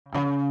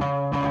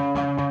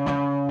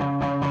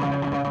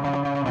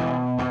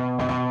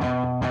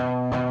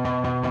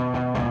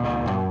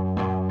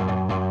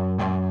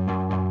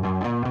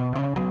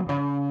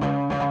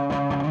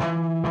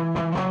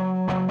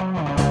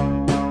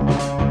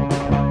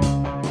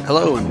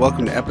Hello and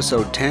welcome to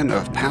episode 10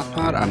 of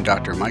PathPod. I'm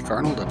Dr. Mike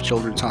Arnold of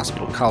Children's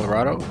Hospital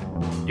Colorado.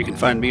 You can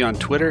find me on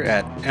Twitter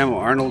at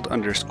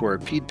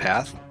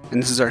marnold_PEDPath,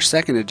 and this is our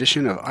second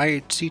edition of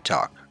IHC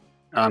Talk.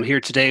 I'm here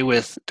today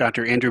with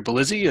Dr. Andrew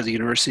Belizzi of the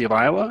University of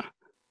Iowa.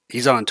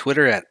 He's on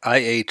Twitter at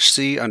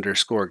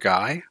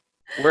IHC_guy.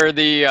 We're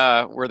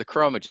the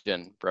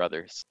Chromogen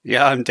brothers.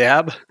 Yeah, I'm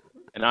Dab.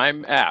 And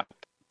I'm App.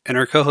 And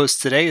our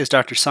co-host today is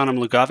Dr.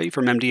 Sonam Lugavi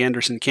from MD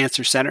Anderson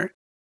Cancer Center.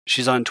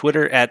 She's on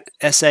Twitter at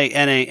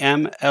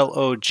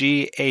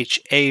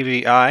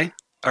SANAMLOGHAVI.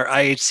 Our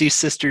IHC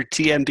sister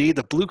TMB,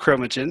 the Blue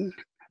Chromogen.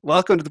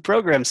 Welcome to the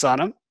program,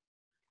 Sonam.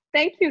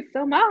 Thank you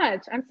so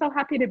much. I'm so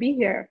happy to be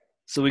here.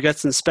 So we got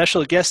some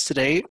special guests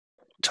today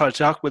to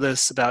talk with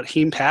us about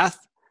Hemepath.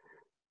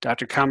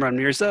 Dr. Kamran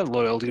Mirza of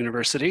Loyola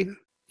University.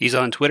 He's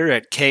on Twitter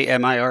at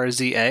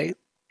KMIRZA.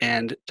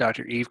 And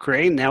Dr. Eve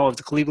Crane, now of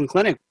the Cleveland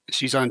Clinic.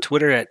 She's on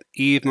Twitter at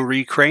Eve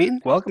Marie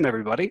Crane. Welcome,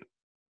 everybody.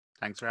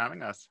 Thanks for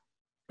having us.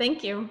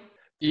 Thank you.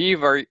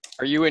 Eve, are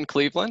you in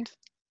Cleveland?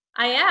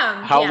 I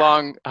am. How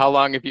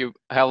long have you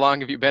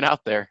been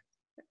out there?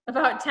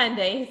 About 10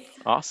 days.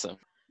 Awesome.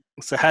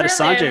 So how does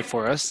Sanjay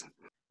for us?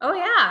 Oh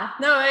yeah.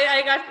 No,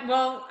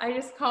 I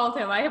just called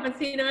him. I haven't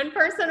seen him in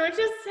person, which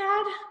is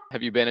sad.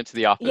 Have you been into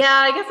the office? Yeah,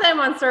 I guess I'm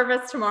on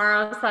service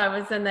tomorrow, so I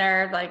was in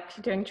there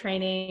doing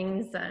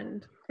trainings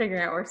and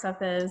figuring out where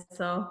stuff is.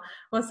 So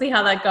we'll see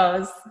how that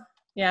goes.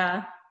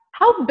 Yeah.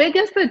 How big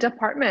is the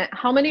department?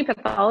 How many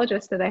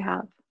pathologists do they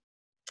have?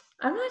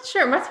 I'm not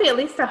sure. It must be at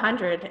least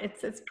 100.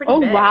 It's pretty big. Oh,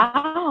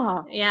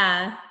 wow.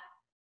 Yeah.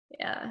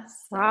 Yeah. So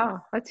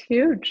wow. That's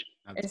huge.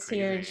 It's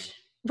huge.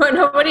 But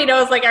nobody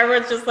knows.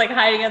 Everyone's just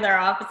hiding in their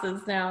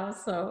offices now.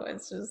 So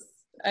it's just,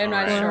 I'm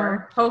not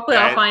sure. Hopefully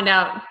I'll find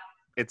out.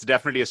 It's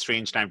definitely a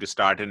strange time to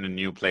start in a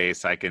new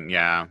place.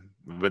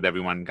 With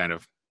everyone kind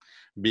of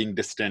being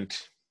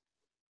distant.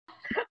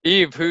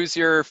 Eve, who's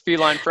your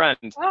feline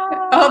friend?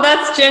 Oh,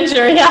 that's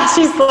Ginger. Yeah,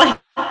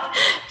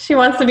 she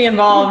wants to be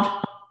involved.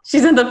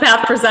 She's in the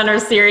Path Presenter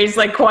series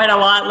quite a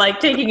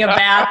lot, taking a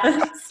bath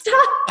and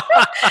stuff.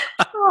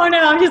 Oh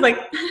no, she's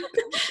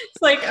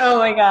it's oh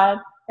my God.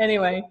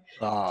 Anyway,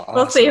 awesome.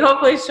 We'll see.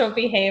 Hopefully she'll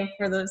behave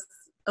for this.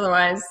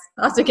 Otherwise,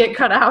 I'll have to get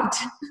cut out.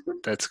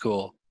 That's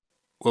cool.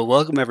 Well,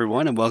 welcome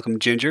everyone and welcome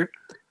Ginger.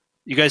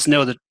 You guys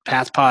know that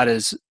PathPod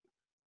is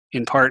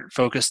in part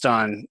focused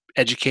on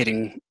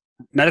educating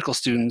medical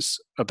students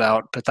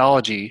about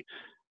pathology.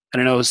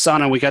 And I know,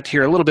 Sana, we got to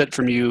hear a little bit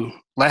from you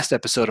last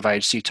episode of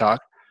IHC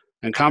Talk.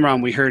 And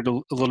Kamran, we heard a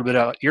little bit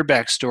about your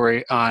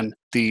backstory on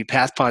the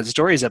PathPod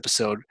Stories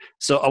episode.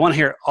 So I want to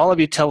hear all of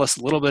you tell us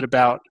a little bit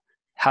about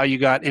how you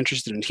got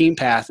interested in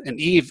Hemepath. And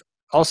Eve,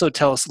 also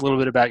tell us a little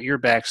bit about your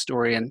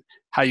backstory and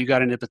how you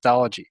got into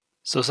pathology.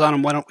 So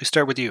Sonam, why don't we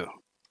start with you?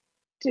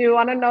 Do you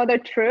want to know the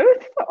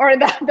truth or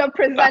the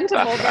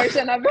presentable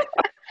version of it?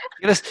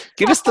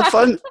 Give us the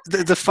fun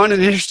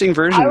and interesting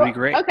version would be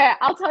great. Okay,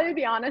 I'll tell you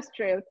the honest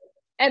truth.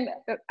 And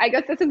I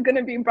guess this is going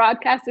to be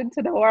broadcasted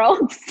to the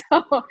world,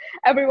 so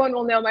everyone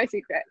will know my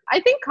secret. I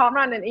think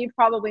Kamran and Eve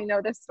probably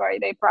know this story.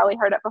 They probably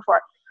heard it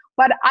before.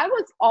 But I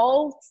was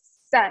all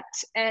set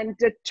and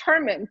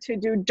determined to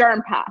do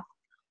DermPath.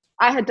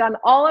 I had done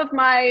all of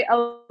my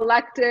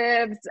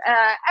electives,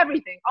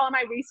 everything, all of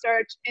my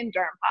research in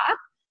DermPath.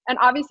 And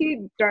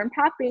obviously,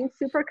 DermPath being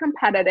super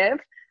competitive,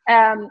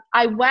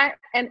 I went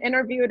and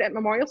interviewed at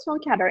Memorial Sloan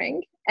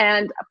Kettering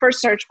and for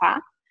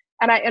SurgePath.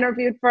 And I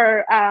interviewed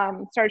for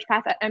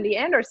SurgePath at MD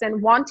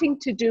Anderson, wanting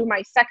to do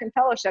my second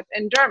fellowship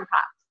in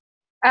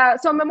DermPath.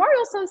 So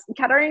Memorial Sloan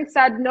Kettering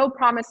said, no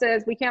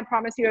promises. We can't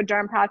promise you a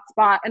DermPath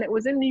spot. And it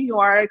was in New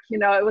York.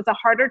 It was a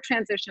harder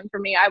transition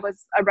for me. I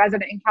was a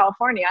resident in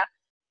California.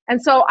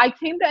 And so I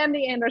came to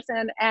MD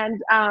Anderson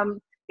and, the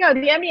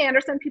MD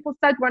Anderson people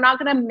said, we're not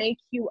going to make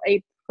you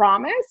a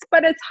promise,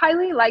 but it's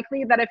highly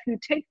likely that if you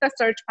take the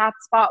SurgePath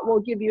spot,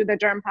 we'll give you the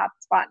DermPath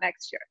spot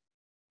next year.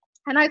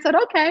 And I said,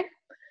 okay.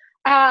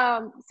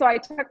 So I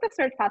took the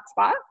SurgePath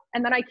spot,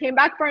 and then I came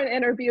back for an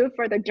interview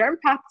for the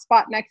DermPath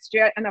spot next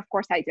year, and of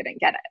course I didn't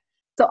get it.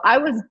 So I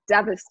was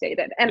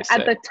devastated. And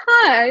at the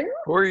time,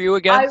 who are you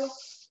again?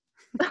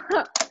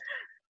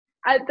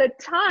 At the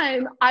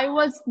time, I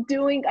was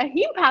doing a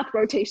Hemepath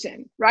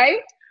rotation,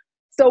 right?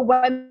 So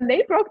when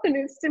they broke the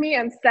news to me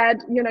and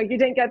said, you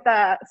didn't get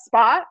the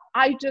spot,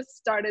 I just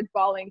started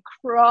bawling,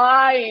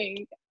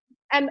 crying.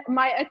 And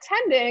my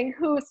attending,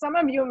 who some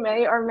of you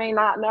may or may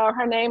not know,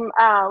 her name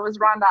was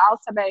Rhonda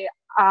Alsabe.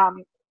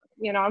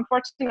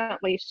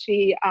 Unfortunately,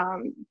 she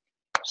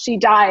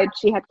died.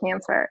 She had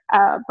cancer.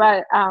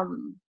 But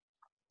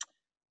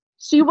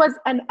she was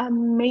an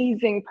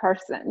amazing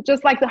person.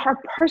 Just her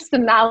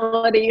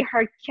personality,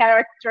 her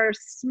character,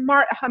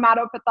 smart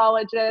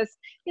hematopathologist.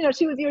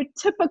 She was your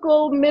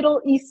typical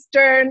Middle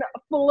Eastern,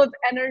 full of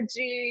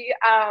energy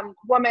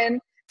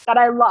woman that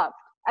I loved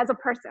as a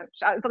person.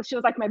 She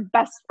was my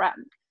best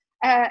friend.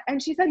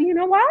 And she said, you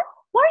know what?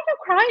 Why are you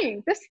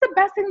crying? This is the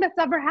best thing that's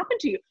ever happened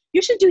to you.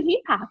 You should do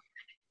Hemepath.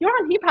 You're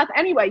on Hemepath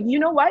anyway. You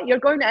know what? You're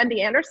going to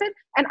MD Anderson.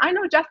 And I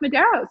know Jeff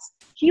Medeiros.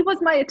 He was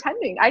my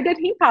attending. I did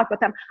Hemepath with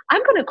him.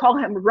 I'm going to call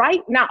him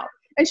right now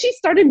And she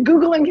started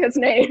Googling his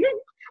name.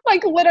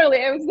 Like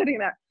literally, I was sitting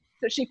there.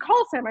 So she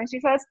calls him and she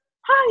says,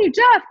 "Hi,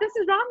 Jeff, this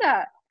is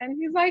Rhonda." And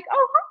he's like,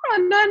 "Oh, hi,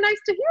 Rhonda, nice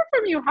to hear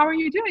from you. How are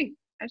you doing?"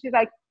 And she's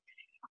like,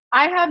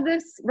 "I have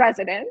this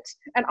resident,"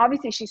 and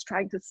obviously she's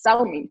trying to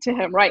sell me to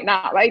him right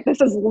now, right?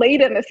 This is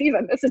late in the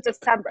season. This is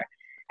December.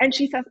 And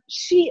she says,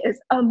 "She is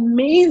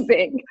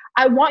amazing.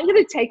 I want you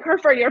to take her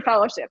for your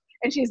fellowship."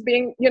 And she's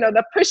being,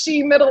 the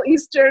pushy Middle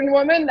Eastern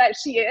woman that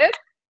she is.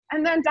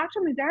 And then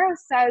Dr. Medeiros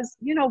says,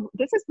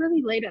 "This is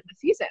really late in the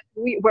season.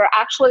 We're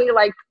actually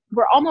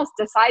we're almost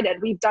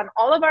decided. We've done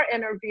all of our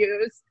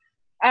interviews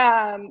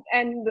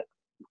and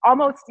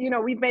almost,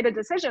 we've made a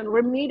decision.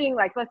 We're meeting,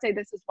 let's say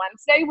this is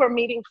Wednesday. We're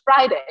meeting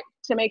Friday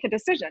to make a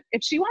decision.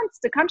 If she wants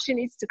to come, she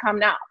needs to come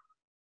now."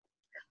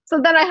 So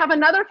then I have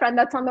another friend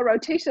that's on the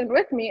rotation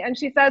with me, and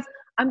she says,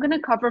 "I'm going to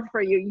cover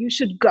for you. You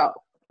should go,"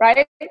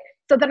 right?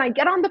 So then I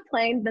get on the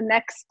plane the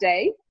next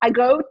day. I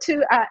go to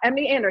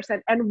MD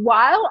Anderson, and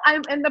while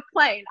I'm in the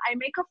plane, I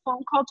make a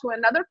phone call to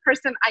another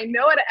person I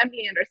know at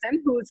MD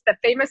Anderson, who's the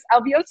famous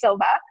Elvio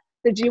Silva,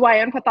 the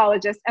GYN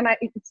pathologist. And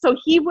so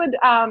he would,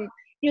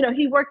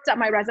 he worked at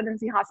my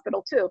residency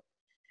hospital too.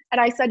 And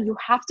I said, "You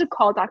have to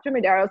call Dr.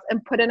 Medeiros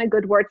and put in a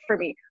good word for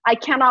me. I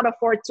cannot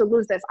afford to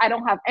lose this. I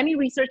don't have any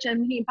research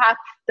in Hemepath.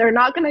 They're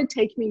not going to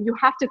take me. You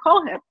have to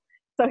call him."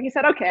 So he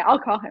said, "Okay, I'll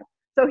call him."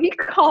 So he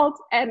called,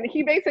 and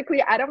he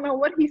basically, I don't know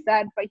what he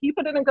said, but he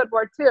put in a good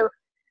word too.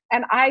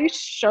 And I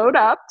showed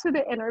up to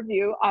the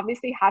interview,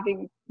 obviously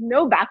having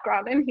no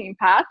background in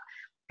Hemepath,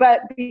 but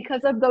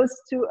because of those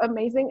two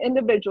amazing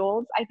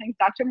individuals, I think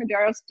Dr.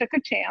 Medeiros took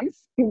a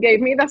chance and gave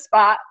me the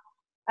spot.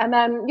 And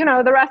then,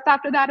 the rest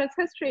after that is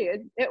history.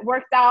 It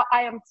worked out.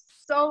 I am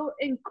so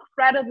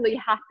incredibly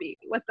happy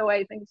with the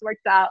way things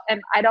worked out.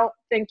 And I don't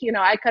think,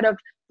 I could have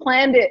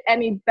planned it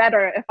any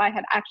better if I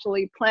had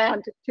actually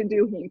planned to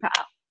do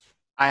Hemepath.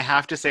 I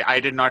have to say, I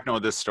did not know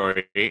this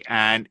story.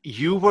 And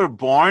you were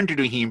born to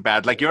do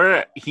Hemepath. You're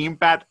a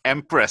Hemepath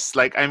empress,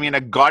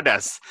 a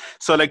goddess.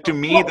 So to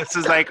me, this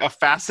is a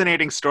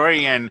fascinating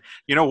story. And,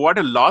 what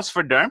a loss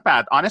for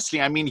Dermpath. Honestly,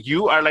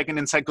 you are an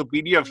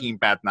encyclopedia of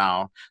Hemepath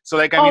now. So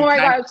oh my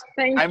gosh,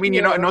 thank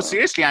you. No,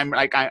 seriously, I'm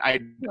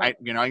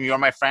you're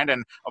my friend.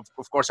 And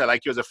of course, I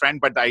like you as a friend.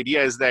 But the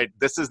idea is that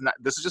this is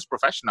just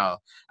professional.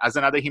 As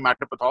another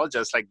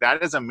hematopathologist,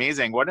 that is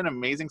amazing. What an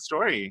amazing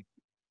story.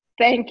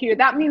 Thank you.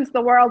 That means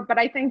the world. But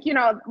I think,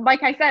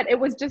 like I said, it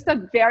was just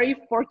a very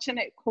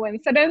fortunate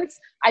coincidence.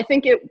 I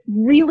think it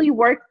really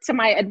worked to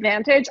my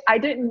advantage. I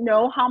didn't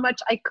know how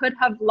much I could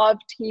have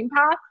loved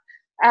Hemepath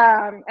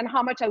and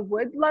how much I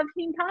would love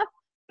Hemepath,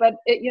 but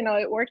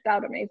it worked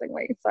out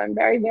amazingly. So I'm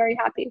very, very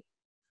happy.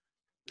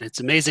 It's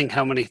amazing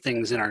how many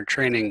things in our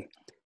training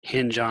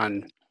hinge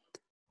on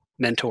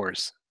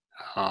mentors.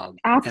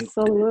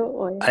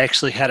 Absolutely. I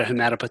actually had a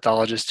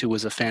hematopathologist who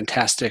was a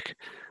fantastic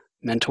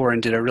mentor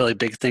and did a really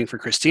big thing for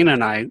Christina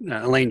and I.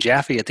 Elaine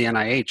Jaffe at the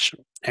NIH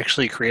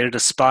actually created a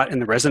spot in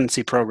the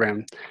residency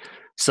program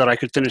so that I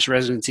could finish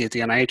residency at the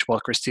NIH while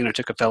Christina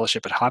took a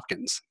fellowship at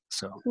Hopkins.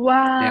 So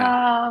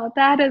wow,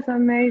 That is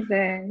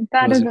amazing.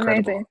 That is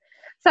incredible. Amazing.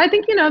 So I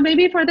think,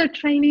 maybe for the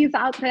trainees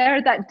out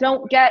there that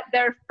don't get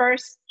their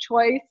first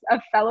choice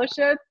of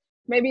fellowship,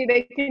 maybe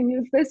they can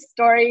use this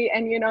story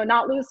and,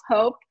 not lose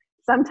hope.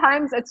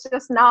 Sometimes it's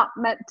just not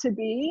meant to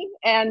be.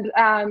 And,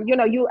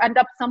 you end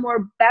up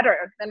somewhere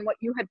better than what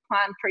you had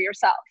planned for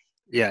yourself.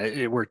 Yeah,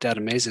 it worked out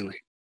amazingly.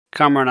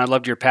 Kamran, I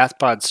loved your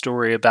PathPod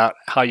story about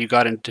how you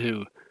got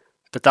into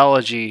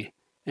pathology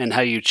and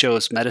how you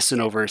chose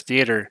medicine over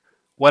theater.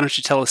 Why don't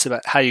you tell us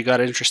about how you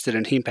got interested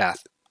in Hemepath?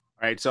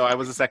 Right. So I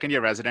was a second-year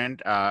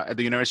resident at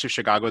the University of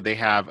Chicago. They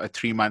have a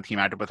 3-month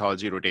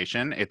hematopathology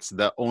rotation. It's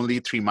the only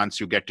 3 months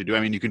you get to do.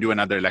 You can do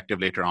another elective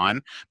later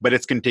on, but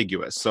it's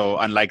contiguous. So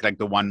unlike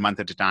the 1 month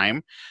at a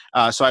time.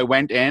 So I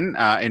went in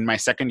my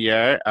second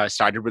year,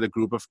 started with a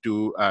group of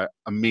 2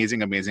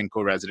 amazing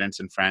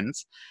co-residents and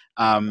friends.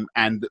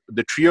 And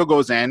the trio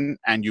goes in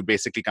and you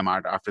basically come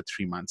out after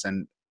 3 months.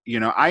 And,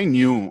 I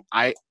knew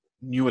a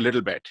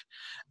little bit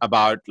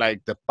about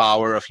the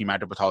power of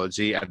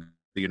hematopathology at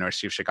the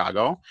University of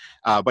Chicago.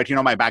 But,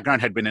 my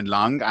background had been in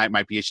lung.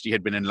 My PhD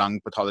had been in lung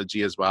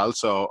pathology as well.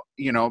 So,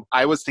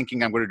 I was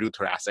thinking I'm going to do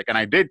thoracic, and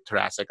I did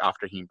thoracic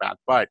after Hemepath.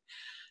 But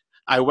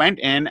I went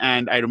in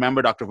and I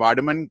remember Dr.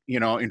 Vardaman,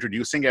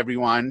 introducing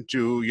everyone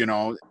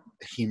to,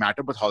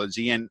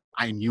 hematopathology, and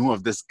I knew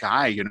of this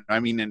guy,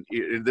 and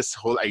this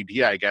whole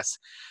idea, I guess.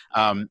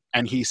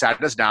 And he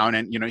sat us down,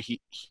 and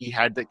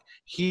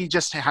he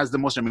just has the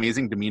most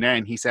amazing demeanor.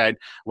 And he said,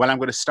 "Well, I'm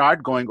going to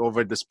start going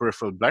over this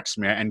peripheral blood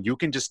smear, and you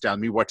can just tell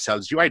me what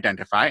cells you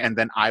identify, and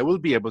then I will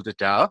be able to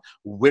tell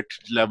which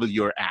level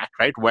you're at,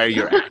 right? Where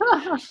you're at."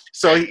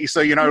 So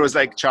it was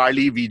like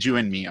Charlie, Viju,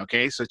 and me.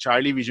 Okay, so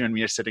Charlie, Viju, and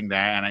me are sitting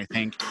there, and I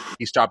think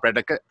he stopped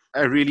at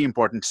a really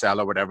important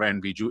cell or whatever,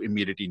 and Viju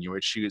immediately knew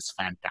it. She was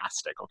fantastic.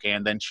 fantastic. Okay.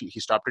 And then he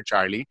stopped at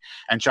Charlie,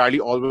 and Charlie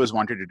always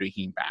wanted to do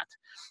Hemepath.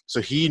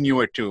 So he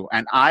knew it too.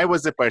 And I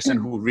was the person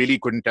who really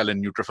couldn't tell a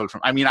neutrophil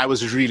from, I mean, I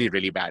was really,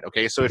 really bad.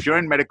 Okay. So if you're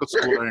in medical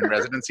school or in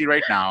residency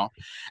right now,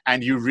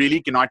 and you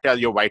really cannot tell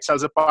your white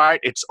cells apart,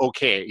 it's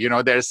okay.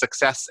 There's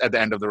success at the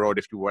end of the road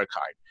if you work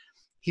hard.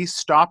 He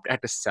stopped at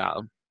a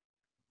cell.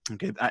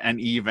 Okay. And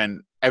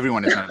even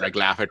everyone is going to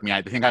laugh at me.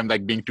 I think I'm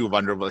being too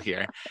vulnerable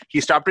here.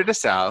 He stopped at a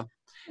cell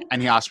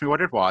and he asked me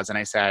what it was. And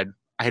I said,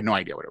 I had no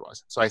idea what it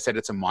was. So I said,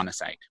 it's a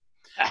monocyte.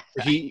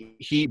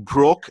 He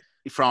broke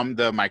from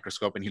the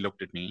microscope and he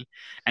looked at me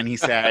and he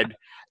said,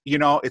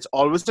 it's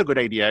always a good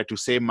idea to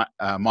say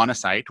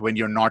monocyte when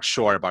you're not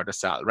sure about a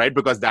cell, right?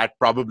 Because that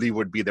probably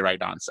would be the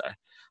right answer.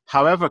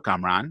 However,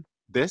 Kamran,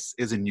 this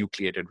is a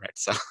nucleated red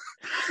cell.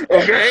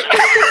 Okay.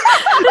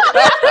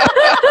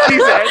 He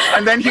said,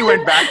 and then he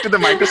went back to the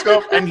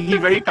microscope and he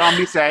very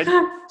calmly said,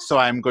 so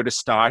I'm going to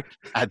start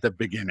at the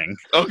beginning.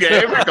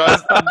 Okay.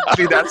 Because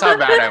see, that's how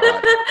bad I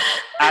was.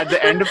 At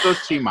the end of those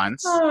 3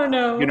 months, oh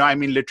no.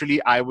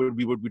 Literally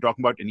we would be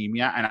talking about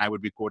anemia and I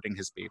would be quoting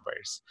his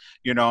papers.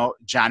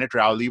 Janet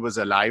Rowley was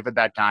alive at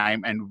that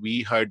time and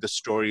we heard the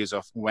stories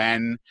of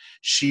when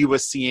she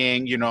was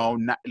seeing,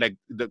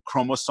 the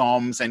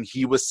chromosomes and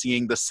he was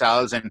seeing the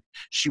cells, and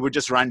she would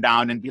just run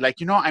down and be like,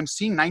 I'm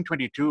seeing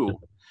 922.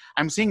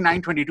 I'm seeing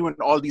 922 in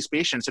all these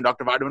patients. And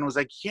Dr. Vardaman was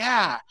like,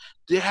 yeah,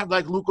 they have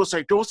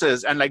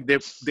leukocytosis and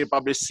they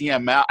published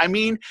CML. I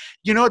mean,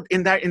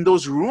 in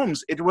those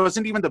rooms, it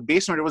wasn't even the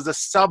basement. It was the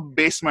sub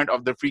basement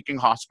of the freaking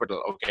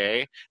hospital.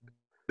 Okay.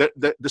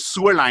 The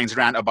sewer lines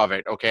ran above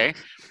it. Okay.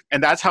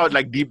 And that's how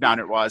deep down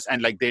it was.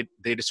 And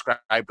they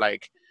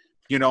described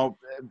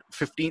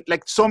 15,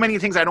 so many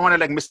things. I don't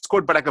want to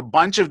misquote, but a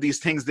bunch of these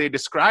things they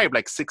described,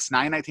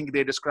 6-9, I think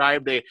they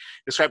described a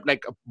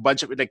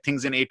bunch of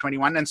things in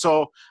 821.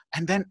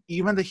 And then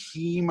even the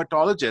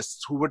hematologists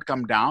who would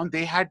come down,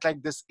 they had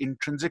this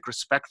intrinsic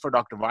respect for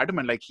Dr.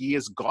 Vardaman, he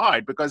is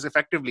God, because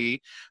effectively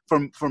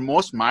for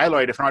most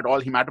myeloid, if not all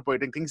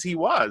hematopoietic things, he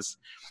was.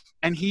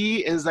 And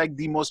he is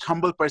the most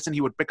humble person.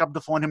 He would pick up the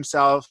phone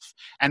himself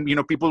and,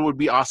 people would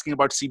be asking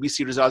about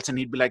CBC results and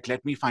he'd be like,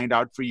 let me find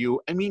out for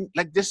you. I mean,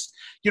 this,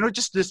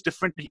 just this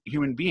different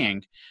human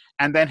being.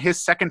 And then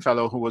his second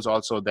fellow who was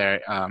also there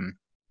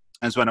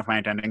as one of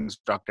my attendings,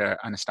 Dr.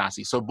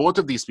 Anastasi. So both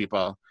of these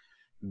people,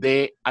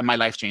 my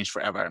life changed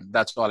forever.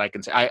 That's all I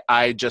can say.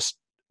 I just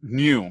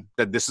knew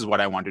that this is what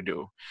I want to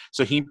do.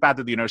 So Hemepath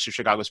at the University of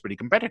Chicago is pretty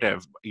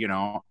competitive,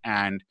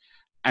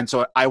 and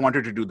so I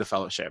wanted to do the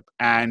fellowship.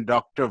 And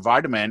Dr.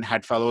 Vardaman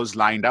had fellows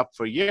lined up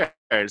for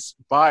years,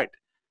 but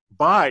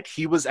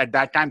he was at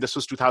that time, this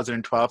was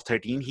 2012,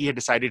 13, he had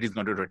decided he's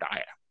going to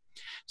retire.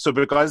 So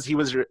because he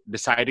was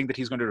deciding that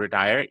he's going to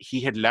retire, he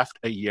had left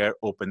a year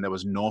open. There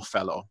was no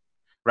fellow,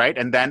 right?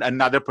 And then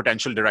another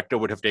potential director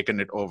would have taken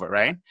it over,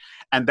 right?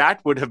 And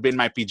that would have been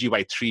my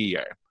PGY3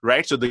 year,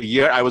 right? So the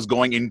year I was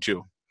going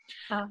into.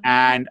 Uh-huh.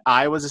 And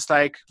I was just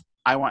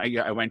I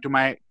went to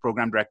my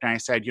program director and I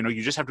said,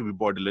 you just have to be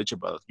board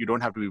eligible. You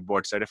don't have to be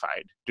board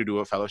certified to do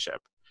a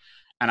fellowship.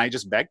 And I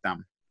just begged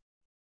them.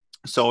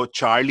 So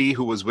Charlie,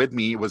 who was with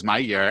me, was my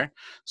year.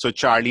 So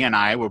Charlie and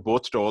I were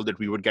both told that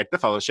we would get the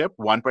fellowship.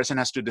 One person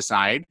has to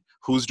decide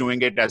who's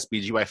doing it as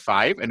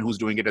PGY5 and who's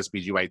doing it as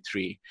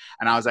PGY3.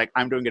 And I was like,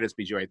 I'm doing it as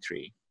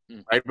PGY3,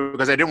 right?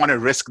 Because I didn't want to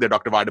risk that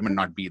Dr. Vardaman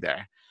not be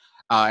there.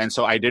 And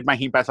so I did my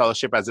Hemepath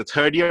fellowship as a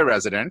third-year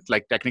resident,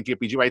 technically a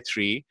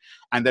PGY3,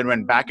 and then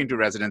went back into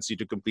residency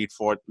to complete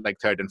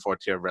third and fourth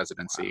year of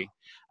residency.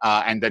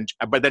 Wow.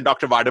 But then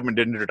Dr. Vardaman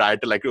didn't retire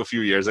till a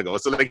few years ago.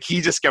 So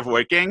he just kept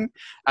working.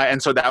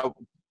 And so that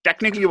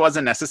technically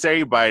wasn't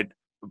necessary, but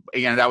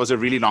again, that was a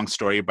really long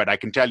story. But I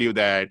can tell you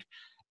that,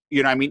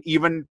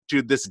 even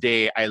to this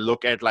day, I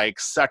look at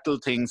subtle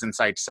things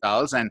inside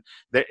cells, and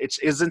that it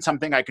isn't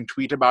something I can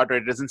tweet about, or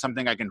it isn't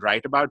something I can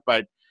write about,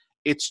 but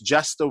it's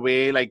just the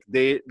way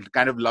they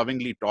kind of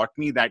lovingly taught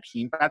me that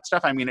Hemepath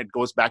stuff. I mean, it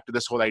goes back to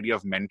this whole idea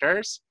of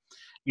mentors.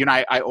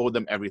 I owe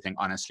them everything,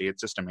 honestly. It's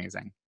just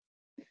amazing.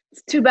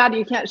 It's too bad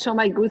you can't show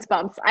my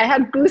goosebumps. I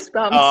had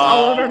goosebumps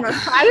all over my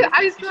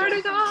I swear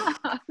to God.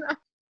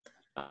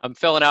 I'm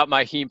filling out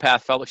my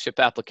Hemepath fellowship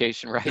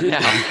application right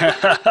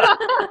now.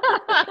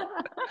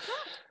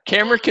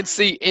 Cameron can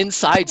see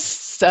inside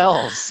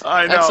cells.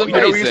 I know. That's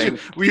amazing.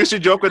 We used to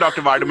joke with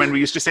Dr. Vardaman. We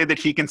used to say that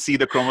he can see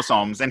the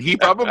chromosomes, and he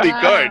probably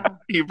could.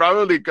 He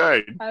probably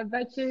could. I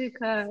bet you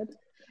could.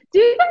 Do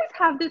you guys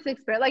have this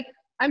experience?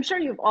 I'm sure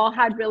you've all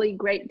had really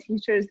great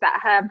teachers that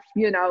have,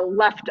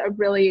 left a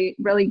really,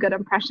 really good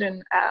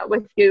impression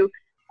with you.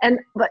 And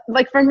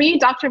for me,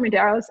 Dr.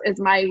 Medeiros is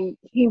my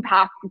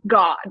Hemepath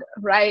god,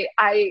 right?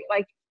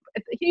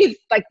 He's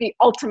the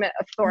ultimate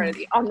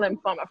authority on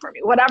lymphoma for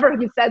me. Whatever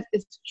he says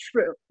is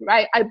true,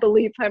 right? I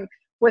believe him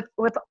with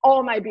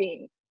all my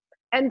being.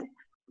 And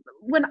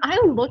when I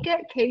look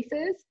at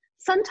cases,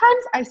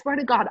 sometimes I swear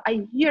to God,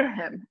 I hear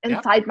him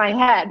inside my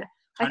head.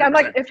 I'm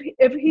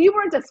if he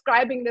were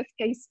describing this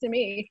case to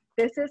me,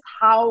 this is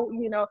how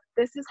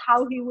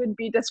he would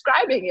be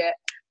describing it.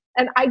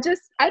 And I don't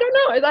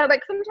know. Sometimes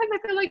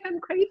I feel like I'm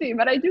crazy,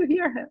 but I do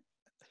hear him.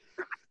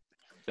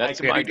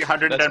 That's I agree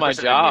that's my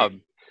 110% job.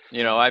 agree.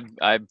 You know,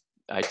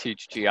 I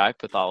teach GI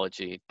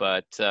pathology,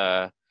 but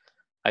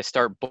I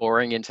start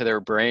boring into their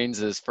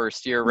brains as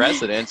first year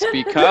residents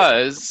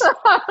because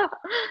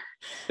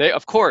they,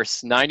 of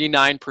course,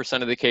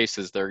 99% of the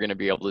cases they're going to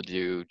be able to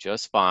do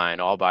just fine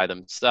all by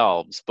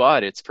themselves.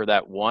 But it's for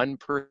that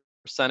 1%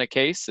 of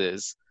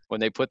cases when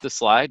they put the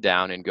slide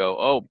down and go,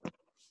 oh,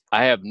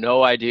 I have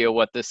no idea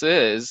what this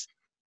is.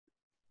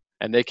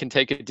 And they can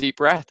take a deep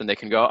breath and they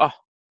can go, oh,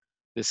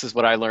 this is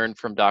what I learned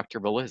from Dr.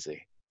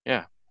 Belizzi.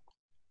 Yeah.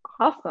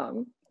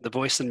 Awesome. The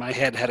voice in my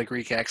head had a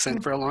Greek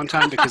accent for a long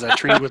time because I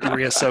trained with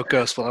Maria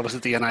Sokos while I was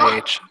at the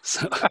NIH.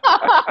 So,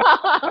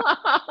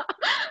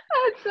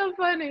 That's so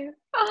funny.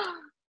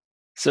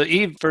 so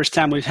Eve, first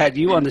time we've had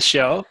you on the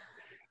show.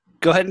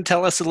 Go ahead and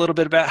tell us a little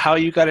bit about how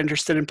you got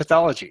interested in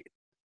pathology.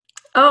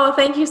 Oh,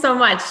 thank you so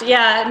much.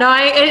 Yeah, no,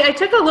 I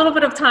took a little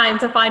bit of time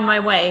to find my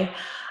way.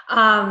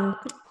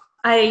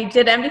 I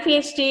did MD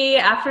PhD.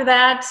 After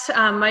that,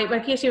 my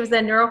PhD was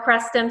in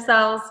neurocrest stem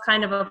cells,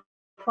 kind of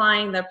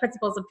applying the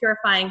principles of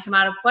purifying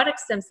hematopoietic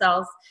stem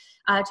cells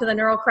to the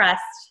neural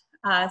crest.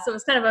 So it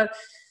was kind of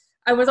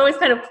I was always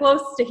kind of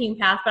close to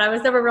Hemepath, but I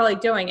was never really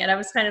doing it. I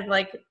was kind of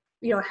like,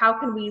 how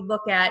can we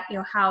look at,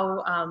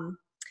 how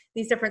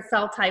these different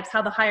cell types,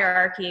 how the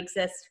hierarchy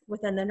exists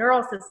within the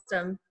neural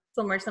system,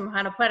 similar to the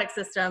hematopoietic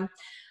system.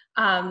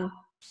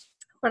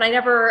 But I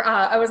never,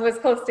 I was always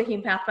close to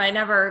Hemepath, but I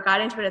never got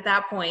into it at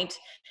that point.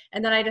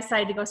 And then I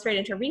decided to go straight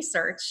into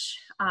research.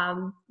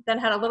 Then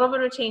had a little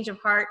bit of a change of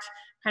heart,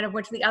 kind of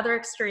went to the other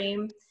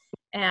extreme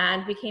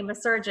and became a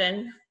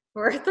surgeon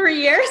for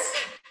 3 years.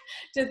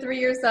 Did 3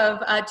 years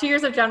of, 2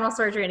 years of general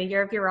surgery and a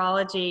year of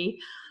urology.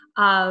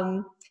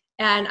 And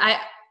I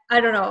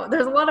don't know,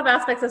 there's a lot of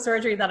aspects of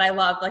surgery that I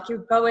love. Like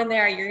you go in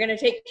there, you're going to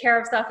take care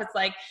of stuff. It's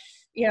like,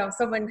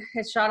 someone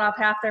has shot off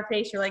half their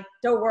face. You're like,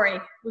 don't worry,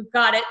 we've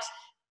got it.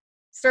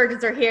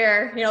 Surgeons are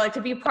here. Like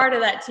to be part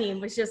of that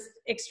team was just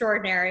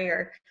extraordinary.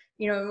 Or,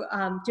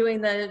 doing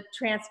the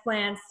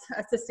transplants,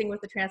 assisting with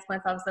the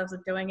transplants. I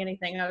wasn't doing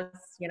anything. I was,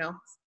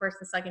 first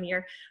and second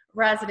year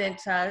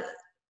resident.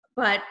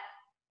 But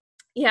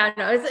yeah,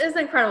 no, it's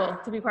incredible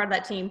to be part of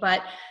that team.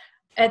 But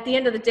at the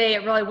end of the day,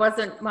 it really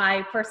wasn't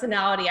my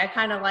personality. I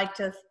kind of like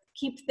to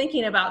keep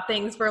thinking about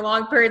things for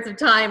long periods of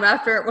time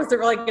after it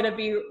wasn't really going to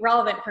be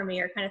relevant for me,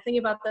 or kind of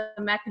thinking about the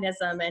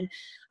mechanism. And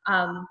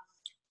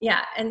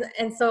yeah,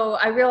 and so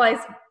I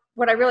realized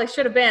what I really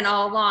should have been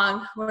all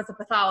along was a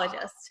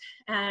pathologist.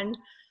 And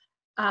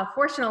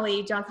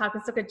fortunately, Johns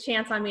Hopkins took a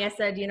chance on me. I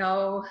said,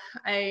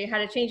 I had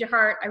a change of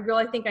heart. I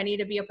really think I need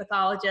to be a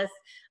pathologist.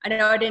 I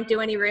know I didn't do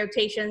any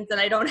rotations and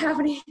I don't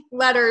have any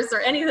letters or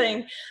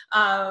anything,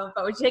 but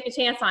would you take a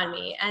chance on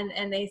me?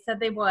 And they said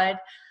they would.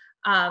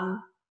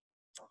 And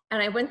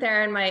I went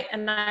there and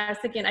I was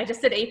thinking, I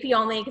just did AP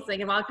only because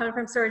well, coming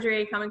from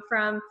surgery, coming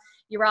from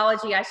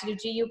urology, I should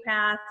do GU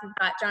path. We've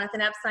got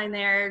Jonathan Epstein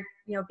there.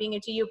 Being a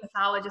GU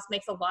pathologist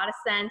makes a lot of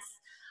sense.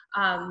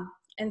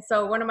 And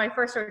so one of my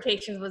first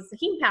rotations was the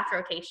Hemepath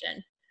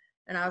rotation.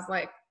 And I was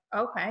like,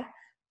 okay.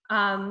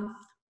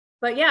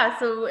 But yeah,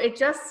 so it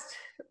just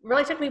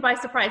really took me by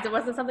surprise. It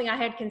wasn't something I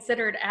had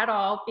considered at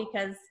all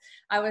because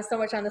I was so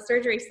much on the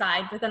surgery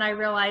side. But then I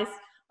realized,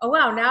 oh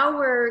wow, now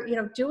we're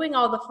doing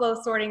all the flow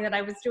sorting that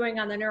I was doing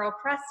on the neural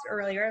crest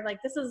earlier.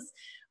 Like this is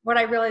what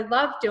I really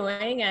love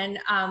doing, and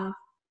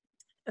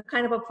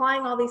kind of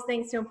applying all these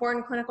things to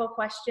important clinical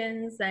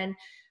questions. And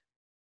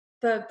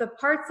the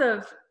parts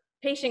of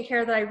patient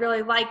care that I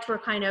really liked were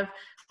kind of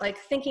like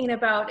thinking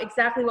about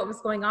exactly what was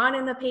going on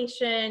in the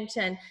patient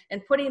and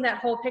putting that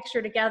whole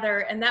picture together.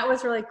 And that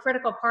was really a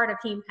critical part of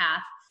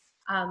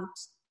Hemepath,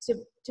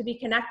 to be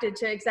connected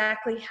to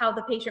exactly how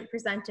the patient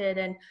presented.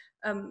 And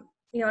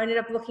ended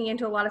up looking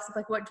into a lot of stuff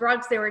like what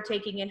drugs they were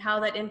taking and how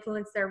that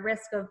influenced their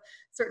risk of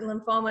certain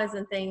lymphomas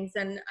and things.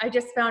 And I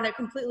just found it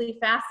completely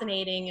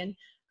fascinating. And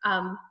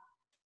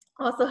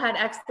also had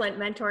excellent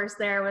mentors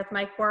there with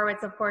Mike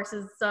Horowitz, of course,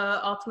 is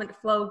the ultimate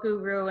flow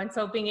guru. And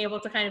so being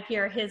able to kind of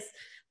hear his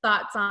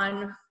thoughts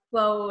on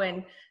flow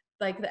and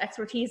like the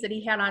expertise that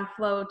he had on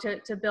flow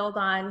to build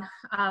on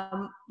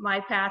my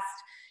past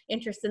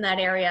interest in that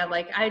area.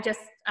 Like I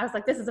was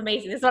like, this is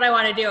amazing. This is what I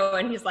want to do.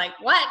 And he's like,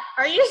 what?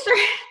 Are you sure?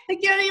 Like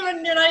you're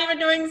not even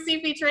doing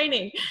CP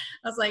training.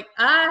 I was like,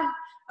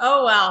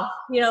 oh well,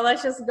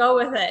 let's just go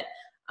with it.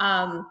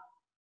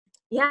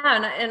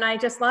 Yeah, and I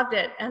just loved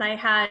it. And I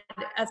had,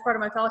 as part of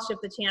my fellowship,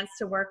 the chance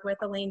to work with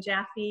Elaine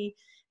Jaffe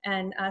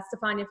and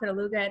Stefania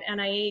Fitaluga at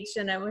NIH.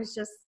 And it was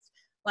just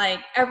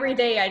like every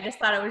day, I just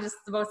thought it was just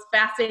the most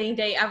fascinating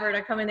day ever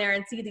to come in there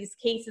and see these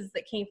cases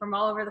that came from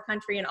all over the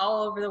country and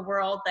all over the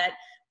world that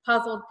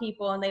puzzled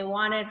people, and they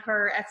wanted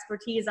her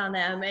expertise on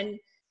them. And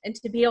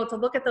to be able to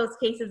look at those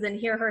cases and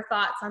hear her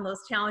thoughts on those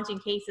challenging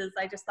cases,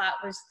 I just thought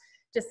was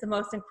just the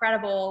most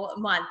incredible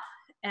month.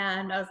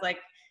 And I was like,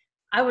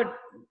 I would,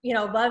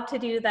 love to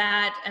do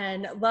that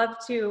and love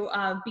to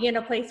be in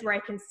a place where I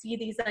can see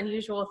these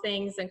unusual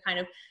things and kind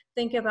of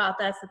think about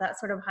this at that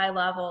sort of high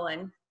level.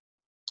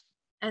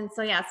 And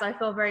so, yeah, so I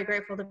feel very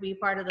grateful to be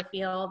part of the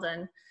field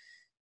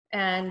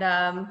and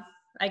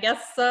I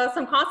guess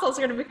some consults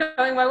are going to be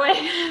coming my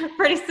way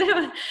pretty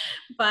soon.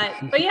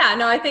 But yeah,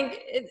 no, I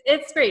think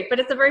it's great. But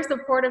it's a very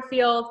supportive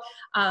field.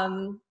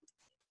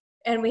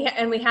 And we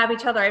have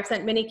each other. I've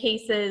sent many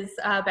cases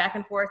back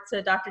and forth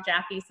to Dr.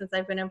 Jaffe since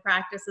I've been in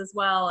practice as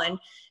well. And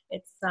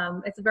it's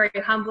a very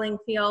humbling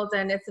field,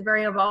 and it's a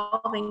very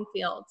evolving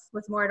field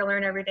with more to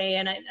learn every day.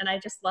 And I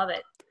just love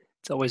it.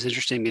 It's always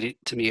interesting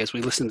to me as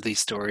we listen to these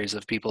stories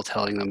of people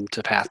telling them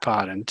to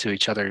PathPod and to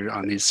each other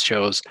on these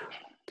shows.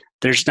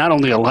 There's not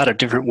only a lot of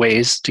different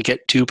ways to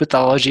get to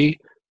pathology,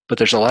 but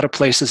there's a lot of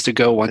places to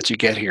go once you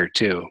get here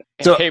too.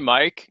 So, hey,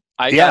 Mike,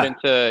 I got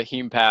into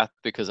Hemepath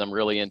because I'm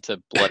really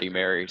into Bloody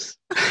Marys.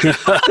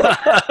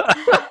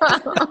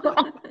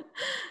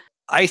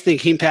 I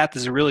think Hemepath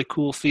is a really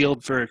cool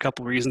field for a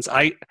couple of reasons.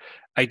 I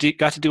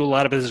got to do a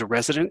lot of it as a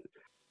resident.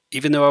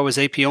 Even though I was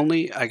AP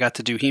only, I got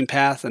to do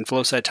Hemepath and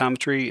flow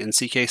cytometry and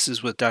see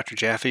cases with Dr.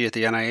 Jaffe at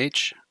the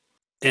NIH.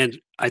 And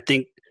I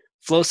think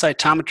flow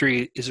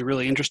cytometry is a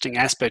really interesting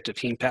aspect of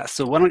Hemepath.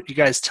 So why don't you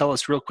guys tell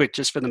us real quick,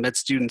 just for the med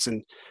students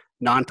and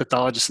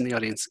non-pathologists in the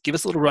audience, give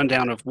us a little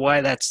rundown of why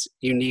that's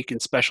unique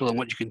and special and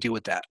what you can do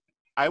with that.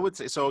 I would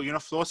say, so,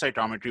 flow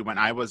cytometry, when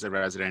I was a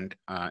resident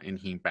in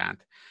Hemepath,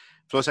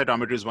 flow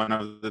cytometry is one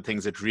of the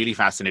things that really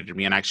fascinated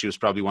me, and actually was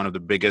probably one of the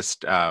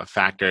biggest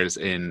factors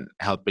in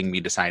helping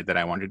me decide that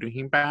I wanted to do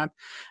Hemepath.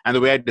 And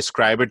the way I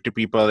describe it to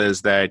people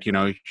is that,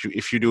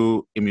 if you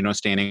do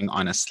immunostaining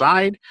on a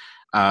slide,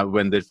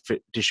 when the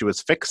tissue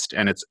is fixed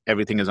and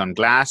everything is on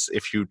glass,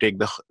 if you take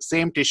the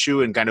same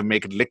tissue and kind of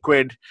make it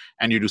liquid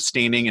and you do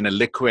staining in a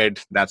liquid,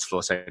 that's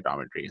flow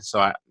cytometry.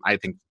 So I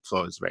think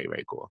flow is very,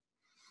 very cool.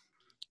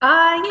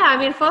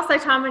 Flow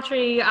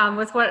cytometry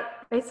was what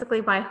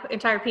basically my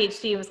entire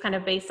PhD was kind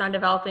of based on,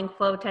 developing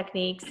flow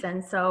techniques.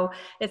 And so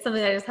it's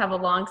something that I just have a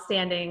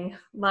long-standing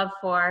love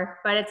for.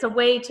 But it's a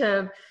way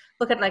to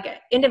look at like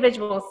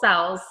individual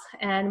cells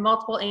and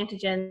multiple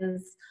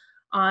antigens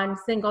on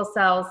single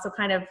cells, so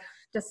kind of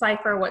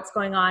decipher what's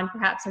going on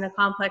perhaps in a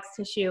complex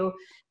tissue.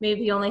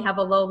 Maybe you only have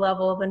a low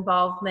level of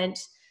involvement,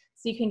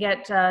 so you can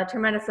get a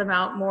tremendous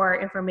amount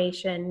more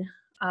information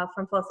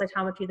from flow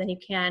cytometry than you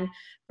can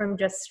from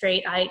just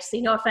straight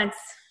IHC. No offense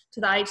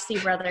to the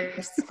IHC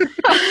brothers. The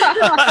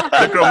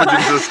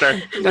chromogen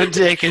sister. None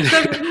taken.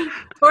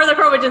 Or the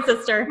chromogen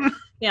sister.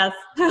 Yes.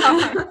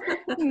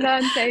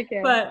 None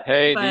taken. But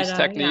these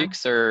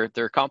techniques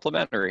they're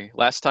complementary.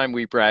 Last time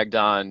we bragged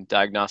on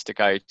diagnostic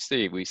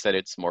IHC, we said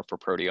it's more for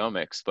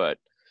proteomics, but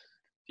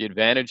the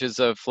advantages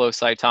of flow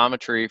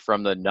cytometry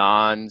from the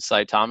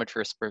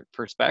non-cytometrist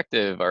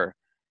perspective are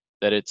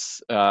that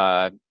it's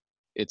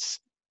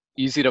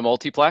easy to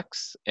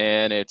multiplex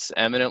and it's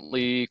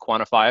eminently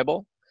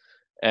quantifiable.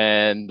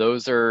 And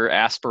those are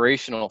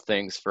aspirational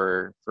things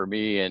for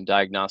me in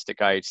diagnostic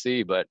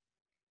IHC, but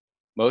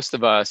most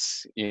of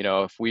us,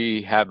 if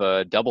we have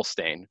a double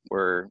stain,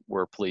 we're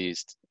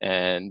pleased.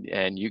 And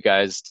you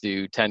guys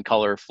do 10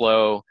 color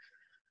flow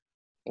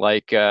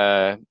like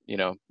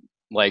it's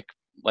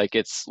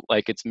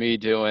me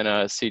doing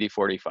a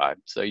CD45.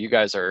 So you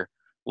guys are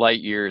light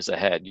years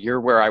ahead.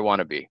 You're where I want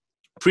to be.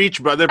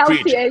 Preach, brother,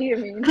 LCA, preach. you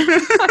mean?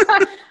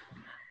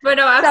 But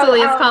no,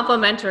 absolutely, it's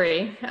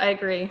complementary. I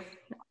agree.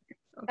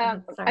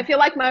 I feel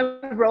like my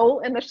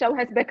role in the show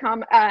has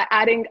become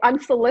adding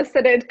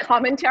unsolicited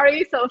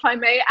commentary. So if I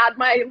may add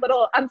my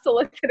little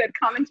unsolicited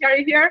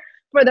commentary here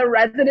for the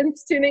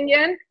residents tuning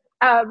in,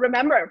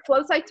 remember,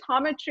 flow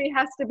cytometry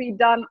has to be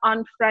done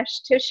on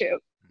fresh tissue.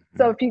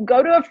 So if you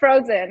go to a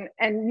frozen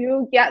and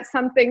you get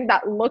something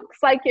that looks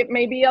like it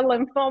may be a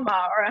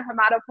lymphoma or a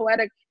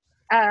hematopoietic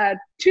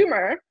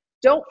tumor,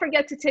 don't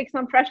forget to take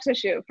some fresh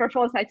tissue for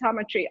flow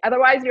cytometry.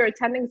 Otherwise, your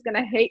attending is going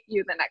to hate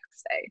you the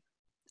next day.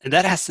 And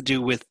that has to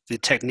do with the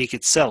technique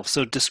itself.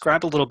 So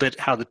describe a little bit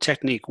how the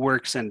technique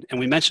works. And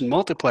we mentioned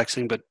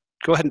multiplexing, but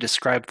go ahead and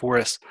describe for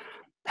us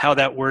how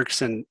that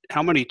works and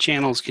how many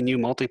channels can you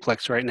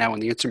multiplex right now in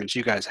the instruments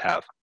you guys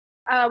have?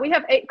 We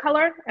have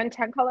 8-color and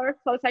 10-color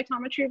flow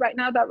cytometry right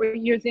now that we're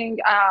using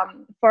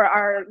for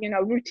our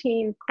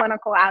routine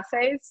clinical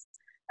assays.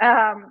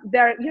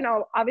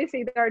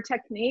 Obviously there are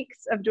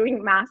techniques of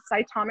doing mass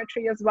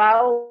cytometry as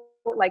well,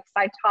 like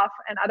CyTOF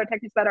and other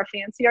techniques that are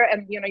fancier,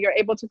 and you're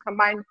able to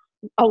combine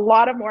a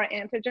lot of more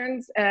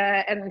antigens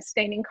and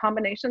staining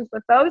combinations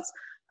with those.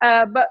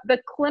 But the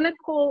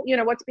clinical,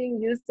 what's being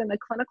used in the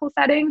clinical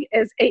setting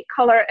is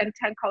 8-color and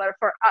 10-color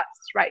for us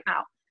right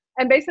now.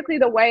 And basically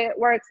the way it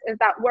works is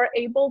that we're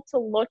able to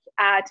look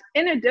at,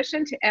 in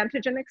addition to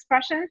antigen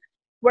expression,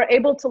 we're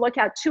able to look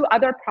at 2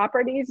 other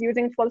properties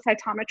using flow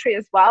cytometry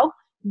as well.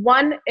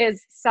 One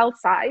is cell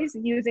size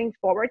using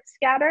forward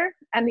scatter,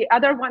 and the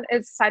other one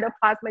is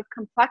cytoplasmic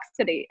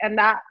complexity, and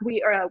that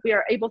we are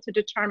able to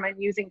determine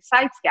using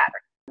side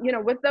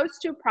scatter. With those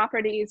 2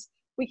 properties,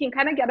 we can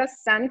kind of get a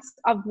sense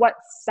of what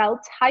cell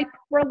type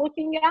we're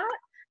looking at,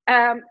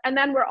 and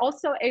then we're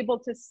also able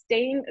to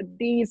stain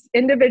these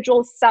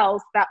individual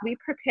cells that we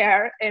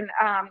prepare in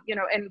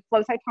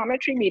flow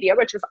cytometry media,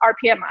 which is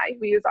RPMI.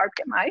 We use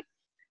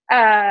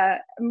RPMI.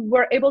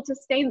 We're able to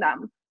stain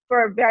them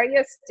for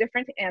various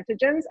different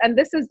antigens. And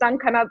this is done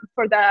kind of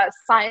for the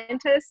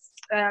scientists,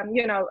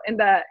 you know, in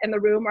the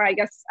room, or I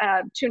guess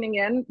tuning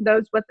in,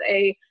 those with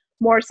a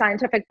more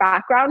scientific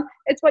background.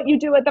 It's what you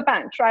do at the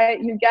bench, right?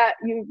 You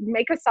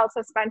make a cell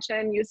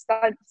suspension, you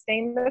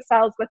stain the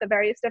cells with the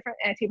various different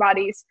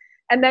antibodies,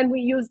 and then we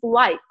use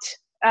light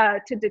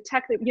to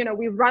detect it. You know,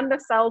 we run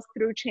the cells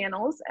through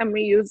channels, and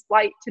we use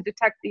light to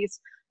detect these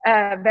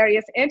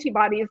various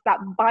antibodies that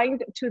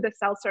bind to the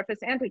cell surface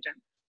antigen.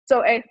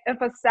 So if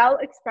a cell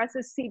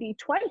expresses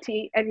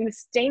CD20 and you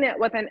stain it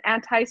with an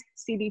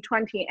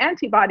anti-CD20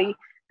 antibody,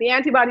 the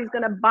antibody is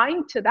going to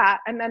bind to that,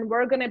 and then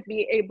we're going to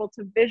be able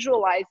to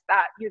visualize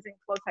that using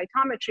flow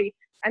cytometry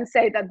and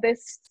say that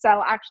this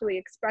cell actually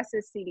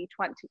expresses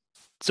CD20.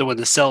 So when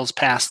the cells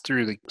pass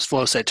through the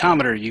flow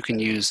cytometer, you can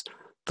use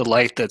the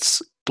light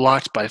that's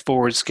blocked by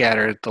forward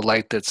scatter, the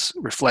light that's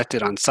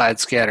reflected on side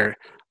scatter,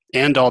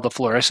 and all the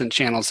fluorescent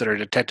channels that are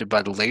detected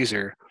by the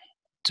laser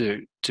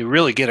to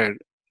really get a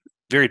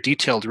very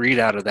detailed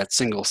readout of that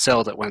single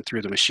cell that went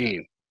through the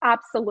machine.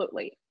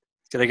 Absolutely.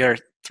 Did I get our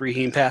 3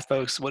 Hemepath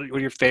folks?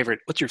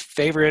 What's your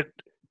favorite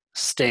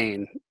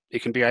stain?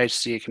 It can be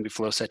IHC, it can be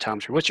flow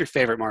cytometry. What's your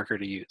favorite marker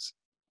to use?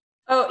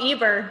 Oh,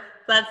 Eber.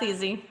 That's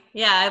easy.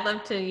 Yeah, I'd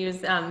love to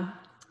use,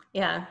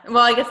 yeah.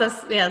 Well, I guess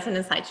it's an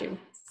in situ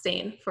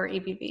stain for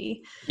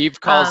EBV. Eve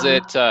calls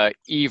it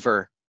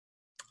Ever.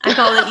 I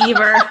call it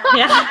Eber.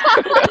 Yeah.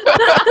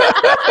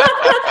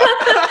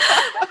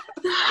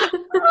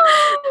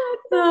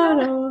 Oh,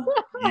 no.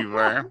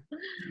 Ever.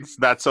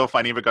 That's so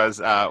funny because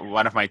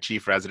one of my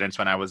chief residents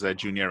when I was a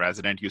junior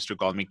resident used to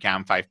call me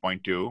Cam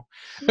 5.2.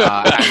 And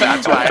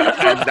that's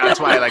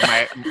why like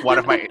I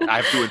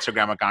have 2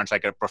 Instagram accounts,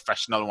 like a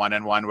professional one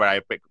and one where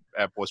I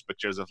post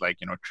pictures of like,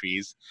 you know,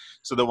 trees.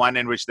 So the one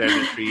in which there's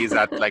the trees,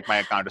 that like my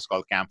account is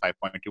called Cam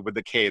 5.2 with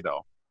the K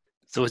though.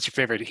 So what's your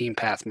favorite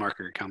Hemepath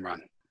marker,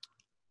 Kamran?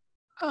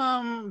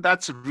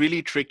 That's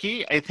really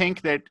tricky. I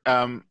think that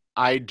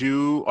I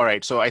do. All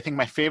right. So I think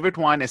my favorite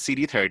one is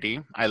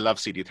CD30. I love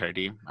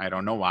CD30. I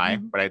don't know why,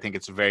 but I think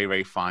it's very,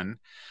 very fun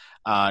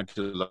to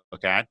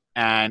look at.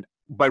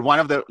 But one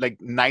of the like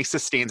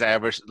nicest stains I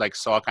ever like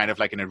saw kind of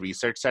like in a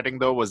research setting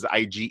though was the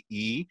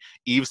IgE.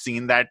 You've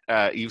seen that.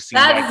 That's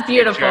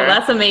beautiful. Picture.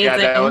 That's amazing. Yeah,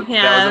 that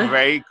was a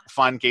very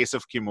fun case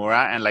of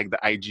Kimura, and like the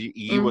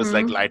IgE was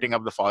like lighting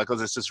up the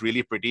follicles. It's just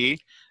really pretty.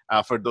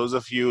 For those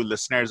of you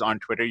listeners on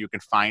Twitter, you can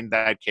find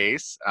that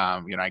case.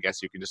 You know, I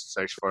guess you can just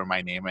search for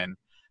my name and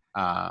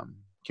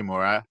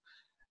Kimura.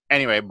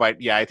 Anyway, but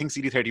yeah, I think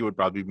CD30 would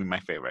probably be my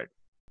favorite.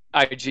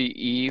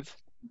 IgE.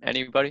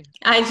 Anybody?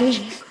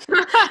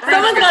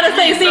 Someone's got to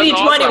say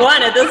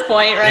CD21 at this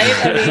point, right?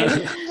 I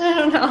mean, I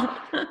don't know.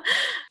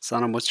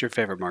 Sanam, what's your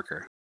favorite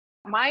marker?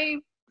 My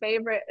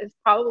favorite is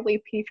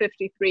probably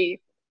P53.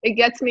 It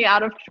gets me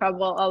out of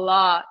trouble a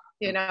lot.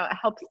 You know, it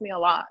helps me a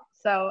lot.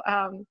 So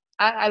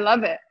I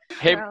love it.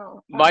 Hey,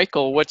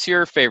 Michael, what's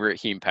your favorite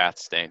Hemepath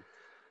stain?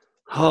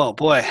 Oh,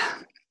 boy.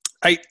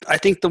 I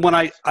think the one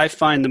I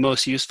find the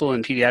most useful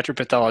in pediatric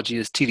pathology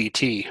is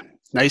TDT.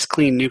 Nice,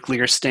 clean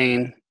nuclear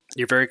stain.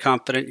 You're very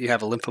confident you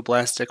have a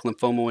lymphoblastic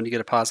lymphoma when you get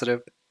a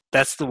positive.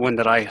 That's the one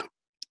that I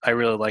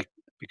really like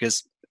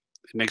because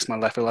it makes my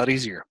life a lot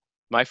easier.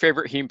 My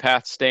favorite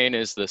Hemepath stain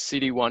is the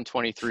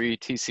CD123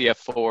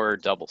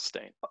 TCF4 double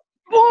stain.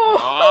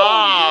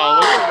 Oh,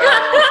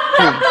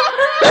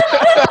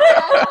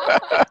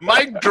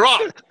 mic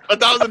drop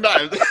 1,000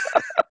 times.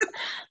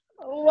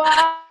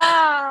 Wow.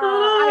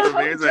 I hope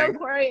Amazing. Joe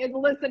Corey is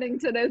listening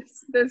to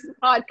this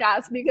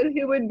podcast because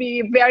he would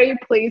be very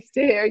pleased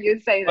to hear you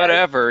say that.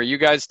 Whatever. You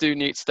guys do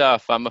neat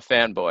stuff. I'm a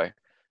fanboy.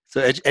 So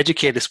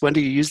educate us. When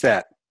do you use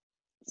that?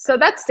 So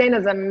that stain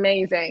is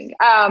amazing.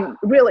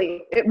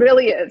 Really, it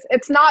really is.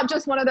 It's not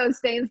just one of those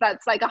stains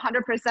that's like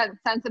 100%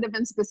 sensitive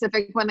and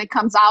specific when it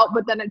comes out,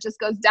 but then it just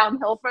goes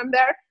downhill from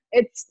there.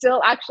 It's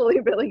still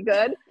actually really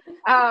good.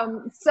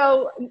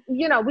 So,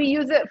 you know, we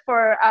use it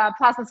for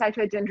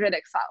plasmacytoid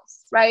dendritic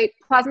cells, right?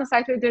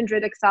 Plasmacytoid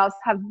dendritic cells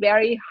have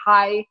very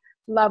high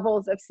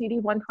levels of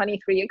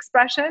CD123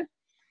 expression.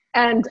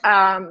 And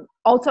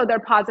also they're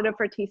positive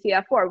for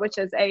TCF4, which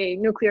is a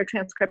nuclear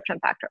transcription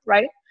factor,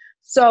 right?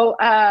 So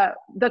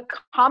the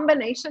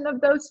combination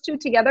of those two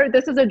together,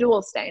 this is a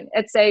dual stain.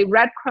 It's a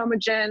red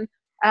chromogen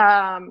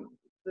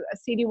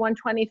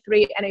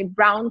CD123 and a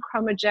brown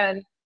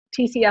chromogen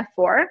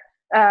TCF4.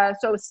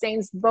 So it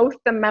stains both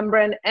the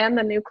membrane and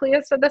the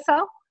nucleus of the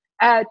cell.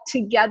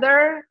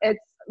 Together,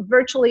 it's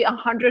virtually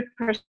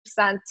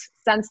 100%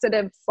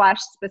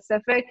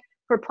 sensitive/specific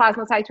for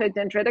plasmacytoid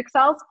dendritic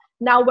cells.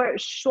 Now, where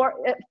it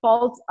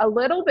falls a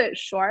little bit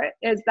short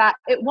is that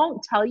it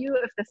won't tell you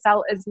if the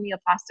cell is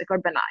neoplastic or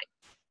benign.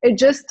 It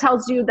just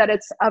tells you that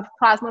it's of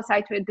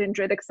plasmacytoid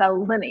dendritic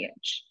cell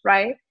lineage,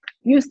 right?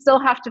 You still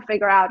have to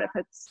figure out if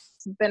it's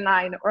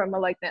benign or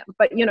malignant,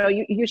 but you know,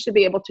 you should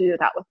be able to do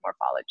that with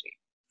morphology.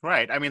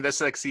 Right. I mean, that's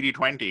like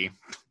CD20.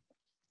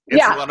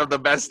 It's one of the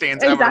best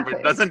stains ever, but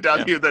it doesn't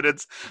tell you that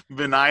it's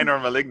benign or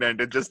malignant.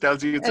 It just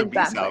tells you it's a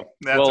B cell.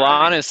 Well,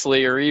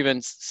 honestly, or even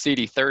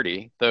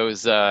CD30,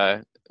 those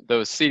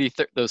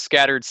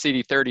scattered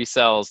CD30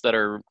 cells that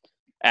are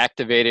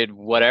activated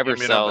whatever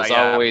cells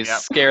always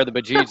scare the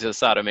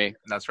bejesus out of me.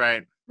 That's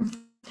right.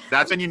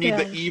 That's when you need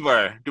the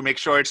Ever to make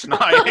sure it's not.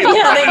 The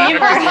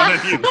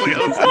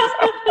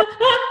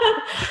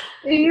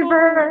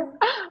Ever.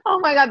 Oh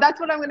my God, that's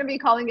what I'm going to be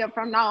calling it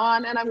from now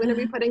on, and I'm going to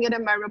be putting it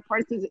in my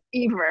reports as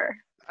Ever.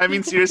 I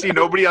mean, seriously,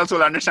 nobody else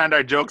will understand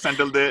our jokes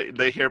until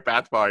they hear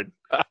path part.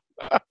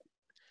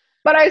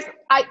 But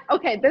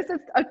okay, this is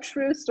a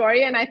true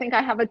story, and I think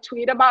I have a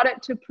tweet about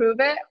it to prove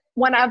it.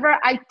 Whenever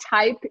I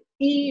type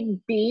EB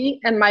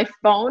in my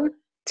phone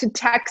to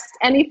text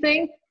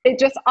anything, it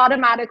just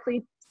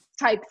automatically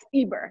types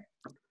Eber.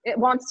 It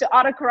wants to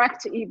autocorrect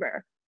to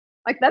Eber.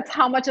 Like, that's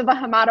how much of a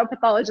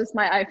hematopathologist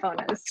my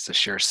iPhone is. It's a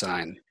sure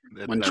sign.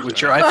 When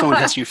your iPhone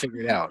has you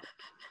figured out.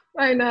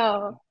 I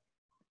know.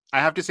 I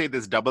have to say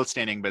this double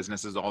staining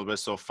business is always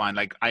so fun.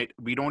 Like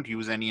we don't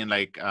use any in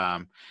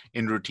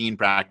in routine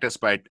practice,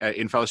 but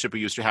in fellowship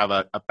we used to have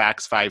a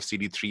PAX5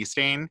 CD3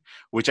 stain,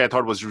 which I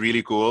thought was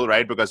really cool,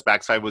 right? Because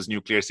PAX5 was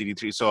nuclear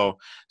CD3.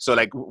 So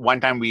like one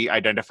time we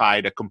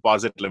identified a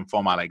composite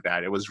lymphoma like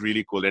that. It was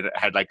really cool. It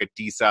had like a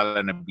T cell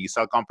and a B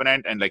cell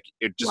component, and like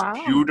it just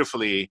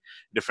beautifully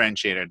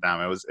differentiated them.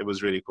 It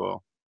was really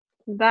cool.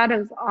 That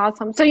is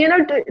awesome. So, do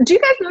you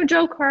guys know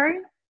Joe Curry?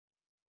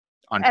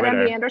 On Twitter.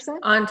 At MD Anderson?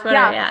 On Twitter,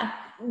 yeah.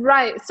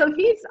 Right. So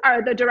he's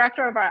the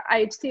director of our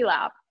IHC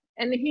lab,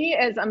 and he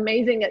is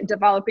amazing at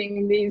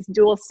developing these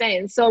dual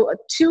stains. So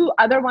two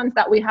other ones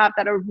that we have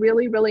that are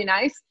really, really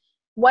nice.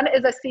 One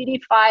is a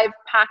CD5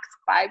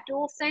 PAX5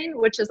 dual stain,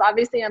 which is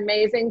obviously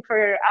amazing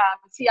for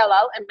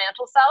CLL and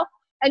mantle cell.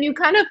 And you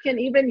kind of can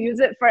even use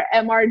it for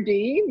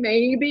MRD,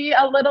 maybe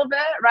a little bit,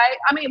 right?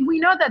 I mean, we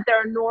know that there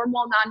are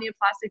normal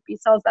non-neoplastic B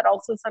cells that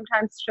also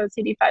sometimes show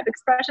CD5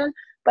 expression,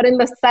 but in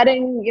the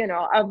setting,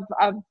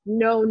 of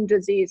known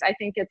disease, I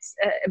think it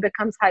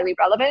becomes highly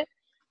relevant.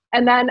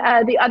 And then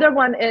the other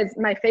one is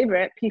my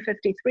favorite,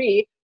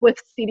 P53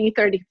 with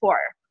CD34.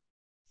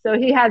 So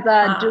he has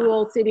a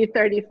dual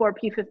CD34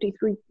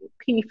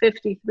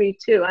 P53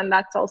 too, and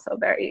that's also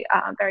very,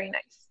 very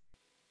nice.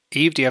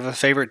 Eve, do you have a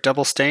favorite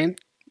double stain?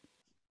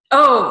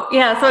 Oh,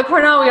 yeah. So at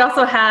Cornell, we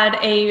also had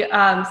a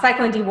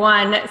cyclin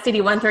D1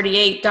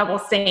 CD138 double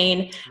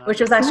stain, which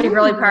was actually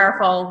really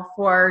powerful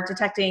for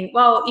detecting.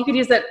 Well, you could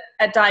use it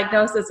at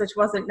diagnosis, which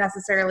wasn't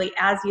necessarily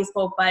as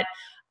useful, but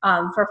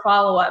for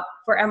follow-up,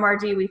 for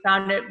MRD, we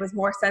found it was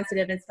more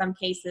sensitive in some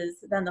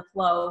cases than the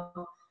flow.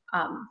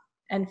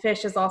 And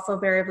FISH is also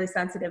variably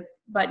sensitive.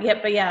 But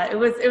yeah, it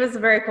was a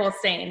very cool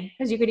stain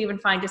because you could even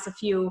find just a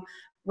few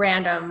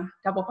random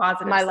double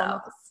positive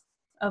cells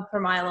for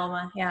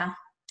myeloma. Yeah.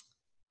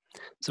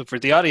 So for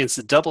the audience,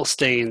 the double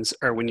stains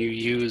are when you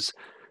use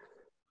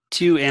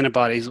two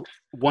antibodies,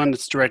 one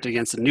that's directed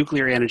against a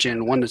nuclear antigen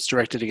and one that's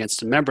directed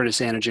against a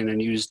membranous antigen,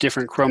 and use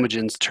different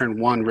chromogens to turn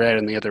one red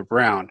and the other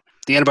brown.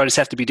 The antibodies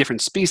have to be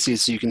different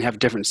species so you can have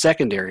different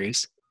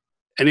secondaries.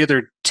 Any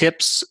other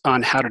tips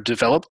on how to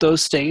develop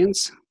those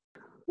stains?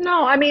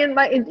 No, I mean,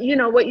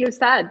 what you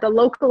said, the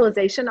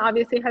localization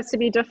obviously has to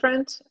be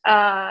different.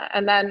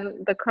 And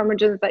then the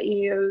chromogens that you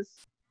use.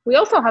 We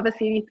also have a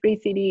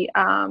CD3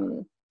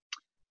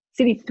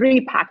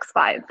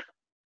 PAX5.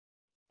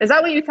 Is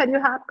that what you said you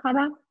have,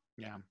 Conrad?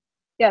 Yeah.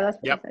 Yeah, that's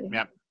what you said.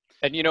 Yep.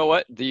 And you know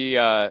what?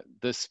 The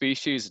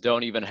species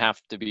don't even have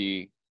to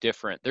be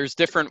different. There's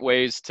different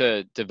ways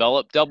to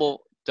develop double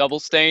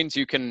stains.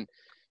 You could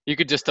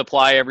just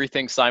apply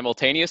everything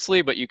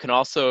simultaneously, but you can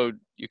also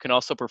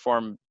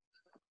perform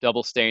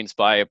double stains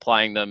by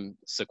applying them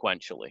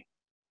sequentially.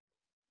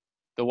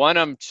 The one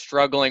I'm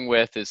struggling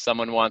with is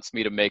someone wants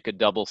me to make a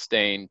double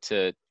stain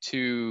to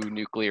two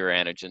nuclear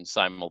antigens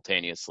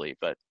simultaneously,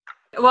 but.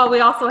 Well,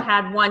 we also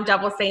had one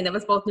double stain that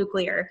was both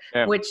nuclear,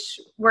 which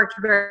worked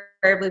very,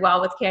 very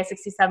well with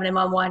Ki67 and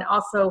M1.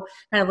 Also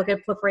kind of look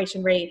at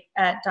proliferation rate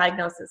at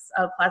diagnosis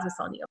of plasma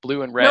cell neoplasm.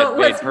 Blue and red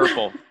made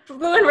purple.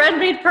 Blue and red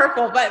made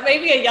purple, but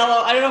maybe a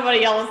yellow. I don't know about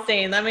a yellow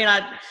stain. I mean,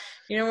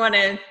 you don't want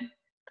to,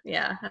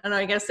 I don't know.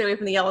 You got to stay away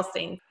from the yellow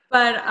stain.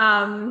 But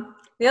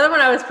the other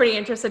one I was pretty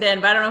interested in,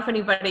 but I don't know if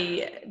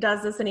anybody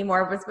does this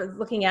anymore, was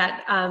looking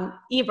at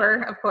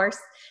Eber, of course,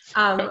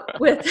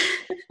 with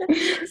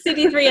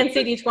CD3 and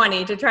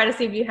CD20 to try to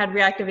see if you had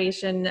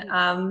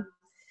reactivation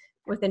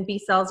within B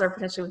cells or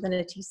potentially within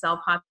a T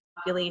cell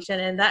population.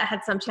 And that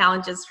had some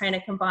challenges trying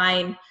to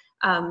combine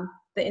the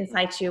in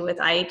situ with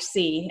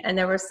IHC. And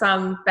there was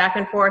some back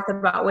and forth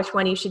about which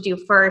one you should do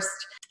first.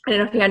 I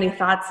don't know if you had any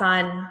thoughts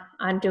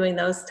on doing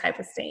those type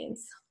of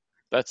stains.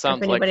 That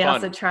sounds like fun. Anybody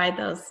else had tried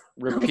those?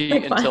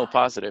 Repeat until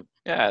positive.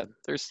 Yeah,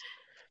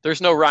 there's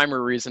no rhyme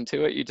or reason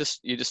to it. You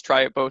just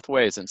try it both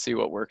ways and see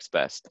what works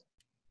best.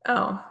 Oh,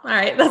 all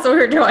right. That's what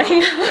we're doing.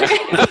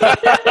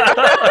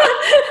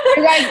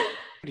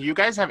 Do you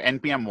guys have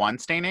NPM1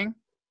 staining?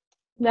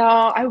 No,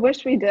 I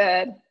wish we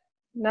did.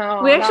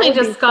 No. We actually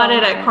just got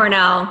it at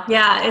Cornell.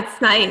 Yeah, it's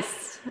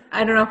nice.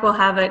 I don't know if we'll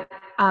have it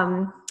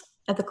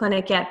at the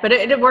clinic yet, but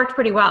it worked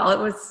pretty well. It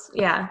was,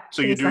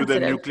 So you do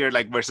the nuclear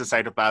versus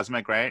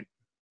cytoplasmic, right?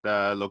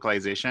 the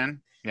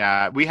localization.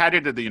 Yeah, we had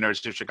it at the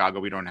University of Chicago.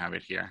 We don't have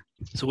it here.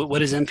 So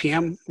what is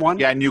NPM1?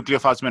 Yeah,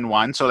 nucleophosphine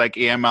 1. So like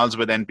AMLs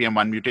with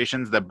NPM1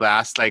 mutations, the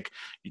blast, like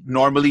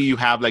normally you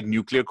have like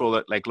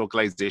like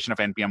localization of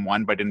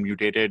NPM1, but in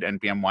mutated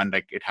NPM1,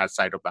 like it has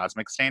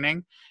cytoplasmic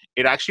staining.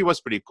 It actually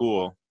was pretty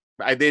cool.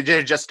 They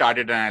just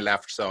started and I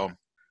left, so.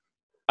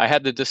 I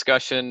had the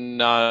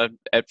discussion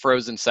at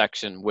Frozen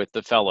section with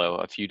the fellow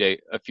a few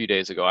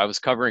days ago. I was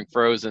covering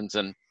Frozens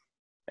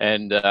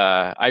and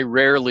I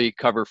rarely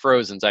cover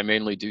Frozens. I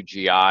mainly do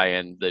GI,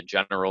 and the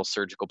General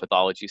Surgical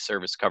Pathology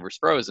Service covers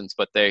Frozens,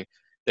 but they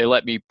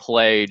let me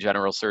play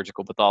General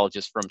Surgical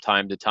Pathologist from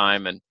time to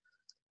time,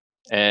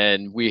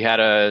 and we had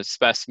a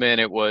specimen.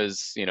 It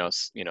was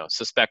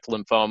suspect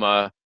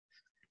lymphoma,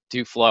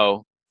 do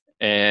flow,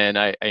 and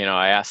I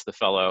asked the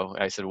fellow.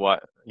 I said, why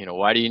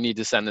do you need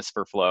to send this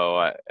for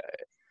flow?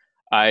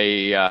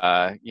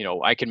 I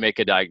can make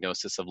a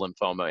diagnosis of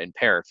lymphoma in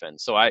paraffin.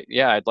 So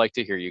I'd like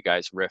to hear you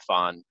guys riff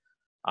on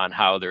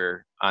how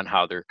they're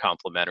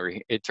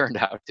complementary. It turned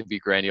out to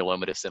be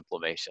granulomatous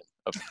inflammation,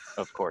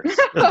 of course.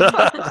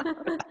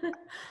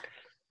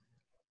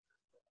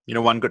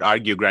 One could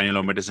argue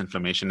granulomatous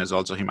inflammation is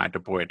also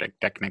hematopoietic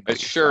technically. It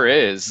sure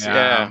is.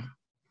 Yeah.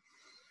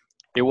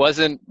 It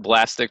wasn't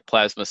blastic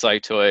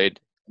plasmacytoid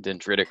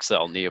dendritic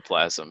cell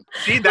neoplasm.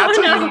 See, that's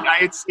why you need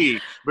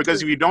IHC,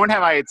 because if you don't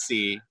have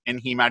IHC in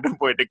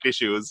hematopoietic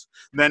tissues,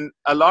 then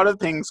a lot of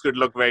things could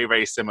look very,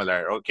 very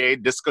similar. Okay,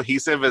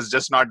 discohesive is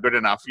just not good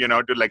enough,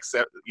 to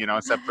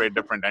separate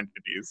different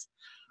entities.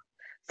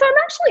 So I'm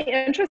actually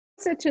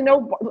interested to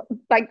know,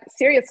 like,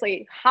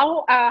 seriously,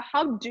 how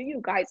do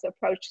you guys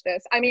approach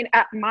this? I mean,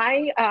 at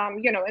my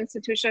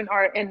institution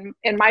or in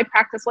my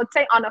practice, let's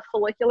say on a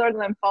follicular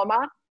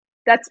lymphoma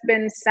that's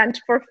been sent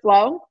for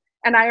flow,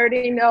 and I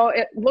already know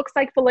it looks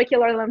like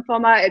follicular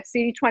lymphoma, it's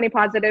CD20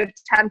 positive,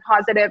 10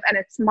 positive, and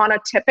it's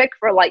monotypic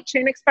for light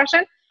chain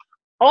expression.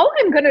 All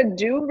I'm going to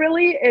do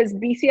really is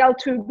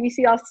BCL2,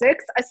 BCL6,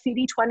 a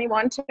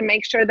CD21 to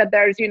make sure that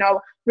there's,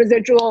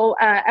 residual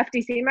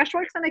FDC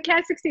meshworks and a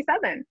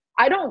Ki67.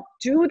 I don't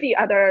do the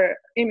other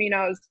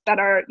immunos that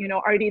are,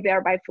 already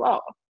there by flow.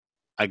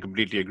 I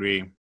completely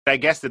agree. I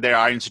guess that there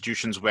are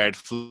institutions where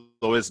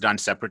flow is done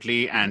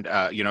separately and,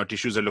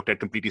 tissues are looked at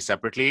completely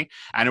separately.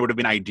 And it would have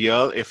been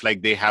ideal if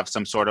they have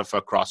some sort of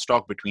a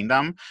crosstalk between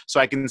them. So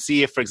I can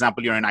see if, for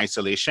example, you're in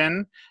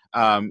isolation,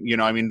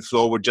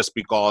 flow would just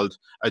be called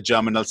a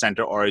germinal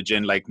center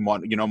origin,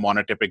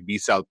 monotypic B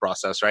cell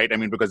process, right? I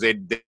mean, because they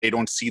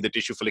don't see the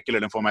tissue follicular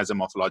lymphoma as a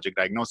morphologic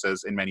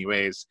diagnosis in many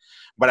ways.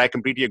 But I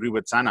completely agree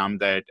with Sanam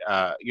that,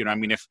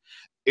 if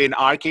in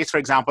our case, for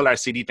example, our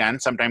CD10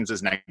 sometimes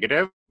is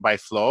negative by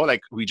flow.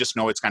 We just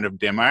know it's kind of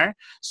dimmer.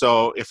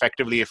 So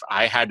effectively, if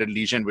I had a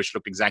lesion which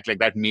looked exactly like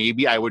that,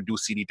 maybe I would do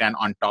CD10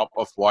 on top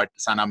of what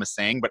Sanam is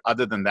saying. But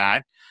other than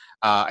that,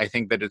 I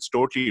think that it's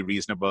totally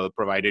reasonable,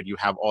 provided you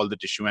have all the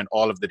tissue and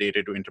all of the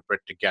data to interpret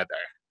together.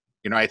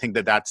 I think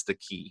that that's the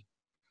key.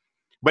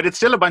 But it's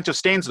still a bunch of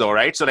stains though,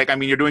 right? So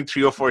you're doing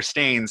 3 or 4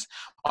 stains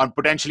on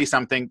potentially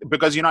something,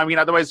 because,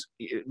 otherwise,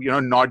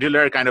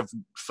 nodular kind of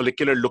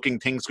follicular looking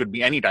things could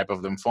be any type of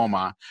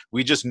lymphoma.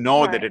 We just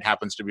know that it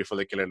happens to be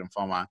follicular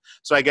lymphoma.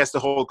 So I guess the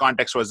whole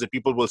context was that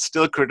people will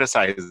still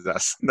criticize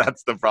us.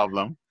 That's the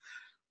problem.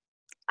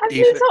 I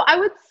mean, so I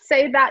would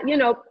say that,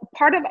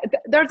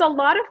 there's a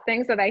lot of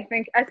things that I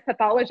think as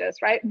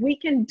pathologists, right, we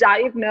can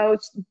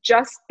diagnose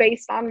just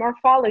based on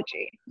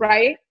morphology,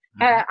 right?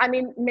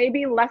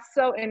 Maybe less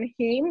so in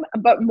heme,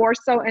 but more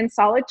so in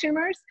solid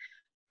tumors.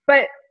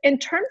 But in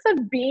terms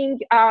of being,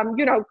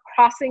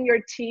 crossing your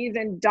T's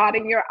and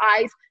dotting your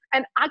I's,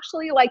 and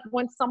actually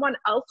when someone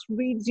else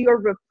reads your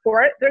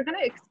report, they're going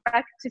to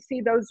expect to see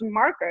those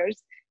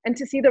markers and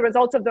to see the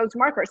results of those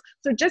markers.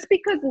 So just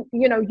because,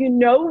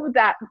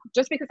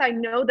 just because I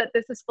know that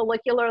this is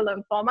follicular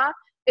lymphoma,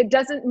 it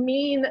doesn't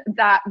mean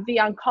that the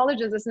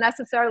oncologist is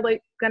necessarily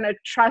going to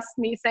trust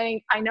me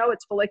saying, I know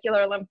it's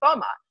follicular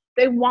lymphoma.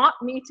 They want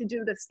me to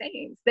do the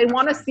stains. They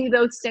want to see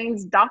those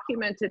stains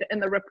documented in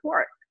the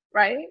report,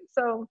 right?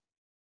 So,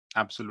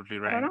 absolutely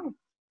right. I don't know.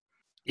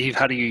 Eve,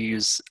 how do you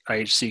use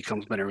IHC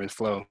complementary with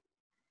flow?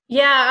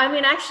 Yeah,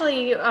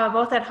 actually,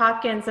 both at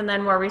Hopkins and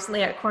then more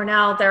recently at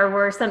Cornell, there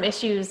were some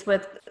issues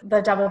with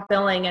the double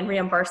billing and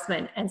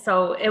reimbursement. And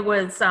so it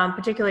was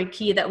particularly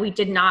key that we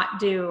did not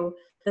do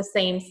the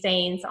same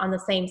stains on the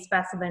same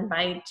specimen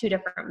by 2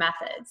 different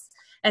methods.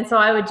 And so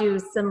I would do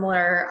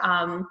similar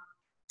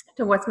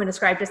to what's been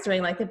described, just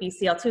doing the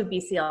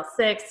BCL2,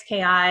 BCL6,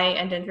 KI,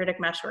 and dendritic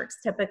meshworks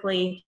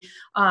typically.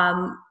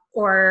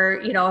 Or,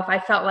 if I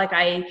felt like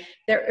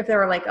if there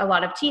were a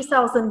lot of T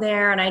cells in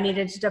there and I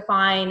needed to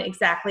define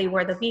exactly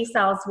where the B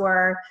cells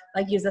were,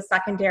 use a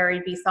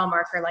secondary B cell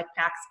marker like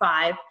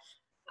PAX5,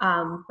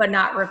 but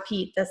not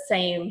repeat the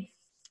same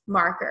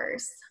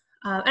markers.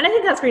 And I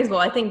think that's reasonable.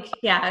 I think,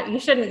 you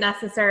shouldn't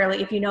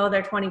necessarily, if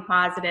they're 20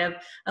 positive,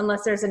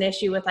 unless there's an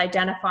issue with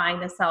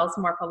identifying the cells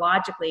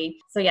morphologically.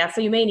 So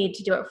you may need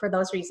to do it for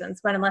those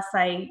reasons, but unless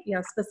I,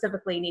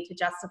 specifically need to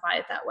justify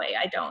it that way,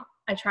 I don't.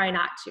 I try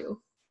not to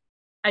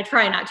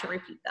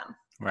repeat them.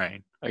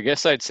 Right. I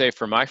guess I'd say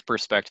from my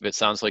perspective, it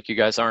sounds like you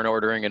guys aren't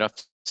ordering enough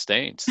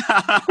stains. Yeah.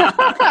 But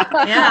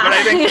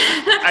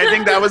I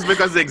think that was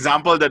because the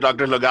example that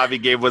Dr.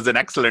 Logavi gave was an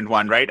excellent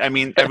one, right? I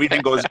mean,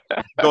 everything goes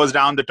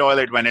down the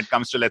toilet when it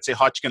comes to, let's say,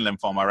 Hodgkin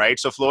lymphoma, right?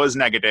 So flow is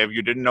negative.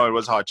 You didn't know it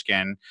was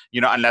Hodgkin,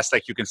 unless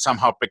like you can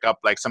somehow pick up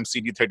like some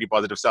CD30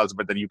 positive cells,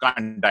 but then you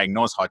can't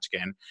diagnose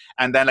Hodgkin.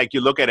 And then like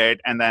you look at it,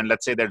 and then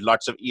let's say there's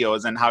lots of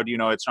EOs, and how do you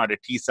know it's not a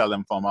T cell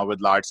lymphoma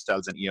with large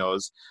cells and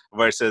EOs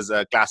versus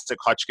a classic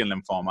Hodgkin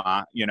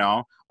lymphoma,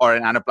 or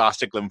an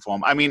anaplastic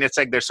lymphoma? I mean, it's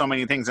like there's so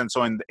many things. And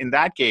so in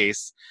that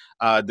case,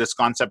 this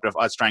concept of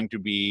us trying to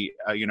be,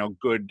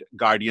 good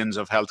guardians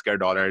of healthcare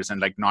dollars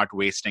and like not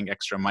wasting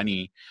extra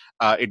money,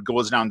 it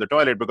goes down the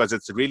toilet because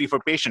it's really for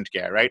patient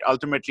care, right?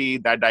 Ultimately,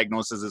 that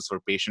diagnosis is for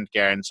patient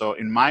care. And so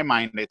in my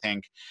mind, I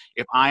think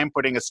if I'm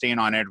putting a stain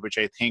on it, which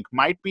I think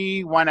might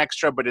be one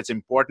extra, but it's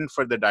important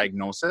for the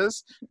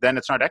diagnosis, then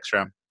it's not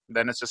extra.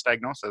 Then it's just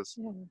diagnosis.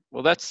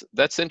 Well,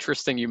 that's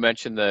interesting. You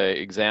mentioned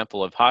the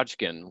example of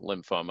Hodgkin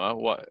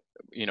lymphoma.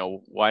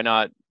 Why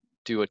not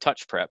do a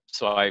touch prep?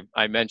 So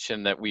I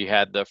mentioned that we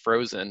had the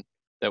frozen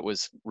that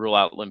was rule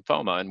out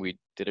lymphoma, and we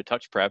did a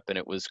touch prep, and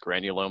it was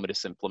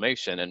granulomatous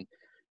inflammation, and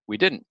we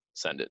didn't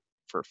send it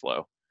for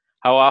flow.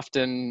 How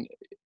often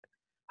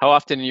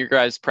in your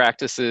guys'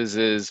 practices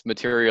is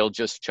material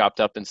just chopped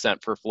up and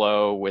sent for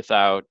flow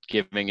without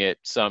giving it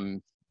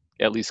some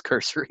at least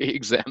cursory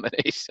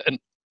examination?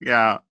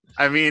 Yeah.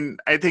 I mean,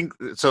 I think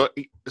so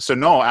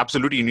no,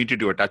 absolutely. You need to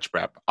do a touch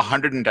prep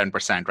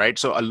 110%, right?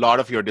 So a lot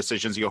of your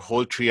decisions, your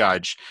whole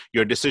triage,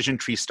 your decision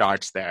tree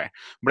starts there.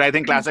 But I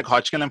think classic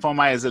Hodgkin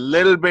lymphoma is a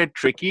little bit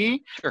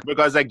tricky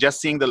because like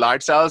just seeing the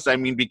large cells, I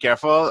mean, be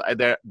careful.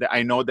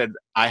 I know that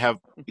I have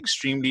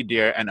extremely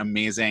dear and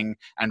amazing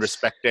and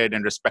respected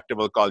and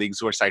respectable colleagues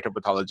who are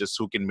cytopathologists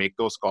who can make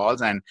those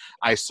calls, and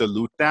I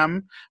salute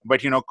them.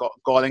 But,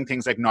 calling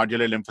things like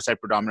nodular lymphocyte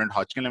predominant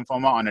Hodgkin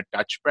lymphoma on a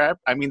touch prep,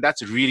 I mean,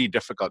 that's really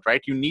difficult,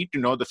 right? You need to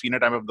know the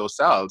phenotype of those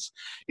cells.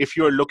 If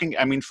you're looking,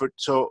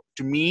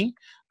 to me,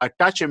 a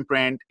touch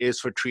imprint is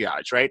for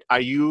triage, right? Are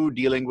you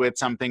dealing with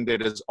something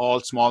that is all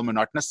small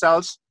monotonous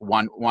cells?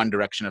 One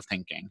direction of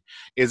thinking.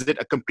 Is it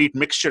a complete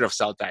mixture of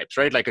cell types,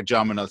 right? Like a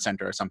germinal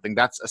center or something?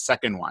 That's a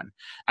second one.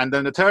 And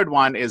then the third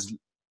one is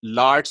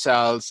large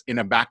cells in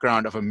a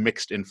background of a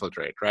mixed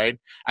infiltrate, right?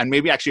 And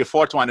maybe actually a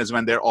fourth one is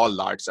when they're all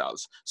large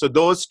cells. So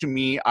those to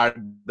me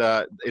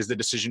is the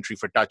decision tree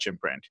for touch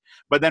imprint.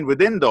 But then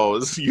within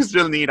those, you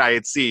still need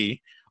IHC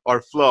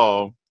or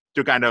flow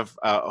to kind of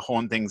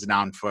hone things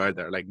down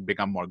further, like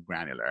become more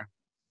granular.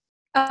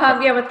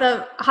 With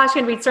the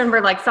Hodgkin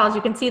Reed-Sternberg cells,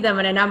 you can see them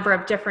in a number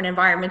of different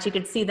environments. You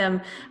could see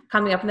them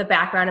coming up in the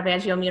background of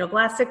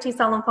angioimmunoblastic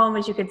T-cell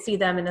lymphomas. You could see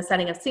them in the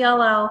setting of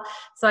CLL.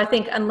 So I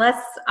think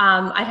unless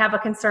I have a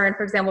concern,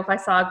 for example, if I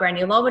saw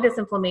granulomatous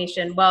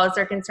inflammation, well, is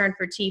there concern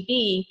for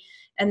TB?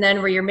 And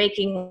then where you're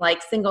making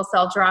like single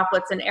cell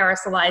droplets and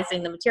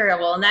aerosolizing the material,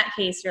 well, in that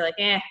case, you're like,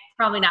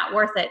 probably not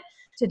worth it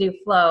to do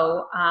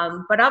flow.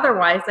 But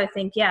otherwise, I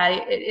think,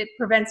 it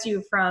prevents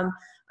you from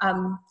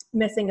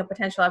missing a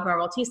potential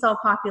abnormal T cell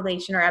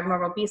population or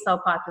abnormal B cell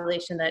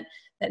population that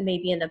may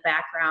be in the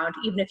background,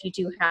 even if you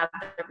do have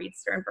the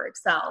Reed-Sternberg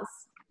cells.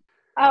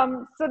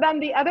 So then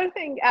the other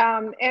thing,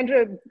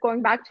 Andrew,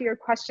 going back to your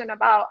question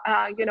about,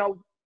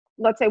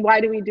 let's say, why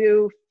do we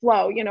do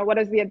flow? What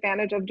is the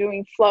advantage of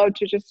doing flow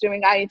to just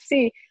doing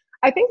IHC?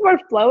 I think where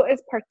flow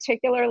is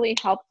particularly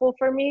helpful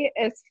for me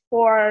is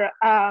for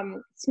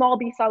small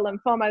B cell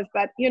lymphomas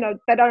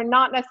that are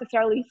not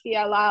necessarily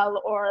CLL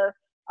or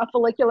a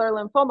follicular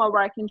lymphoma,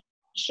 where I can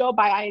show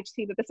by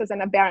IHC that this is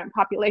an aberrant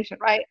population,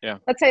 right? Yeah.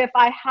 Let's say if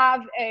I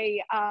have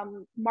a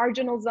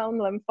marginal zone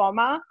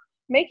lymphoma,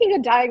 making a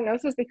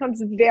diagnosis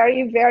becomes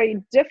very, very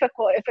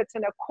difficult if it's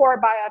in a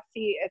core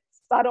biopsy,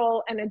 it's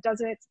subtle, and it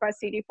doesn't express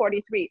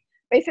CD43.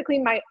 Basically,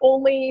 my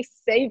only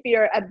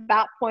savior at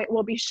that point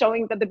will be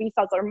showing that the B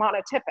cells are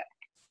monotypic,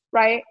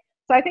 right?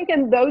 So I think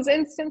in those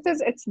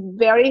instances, it's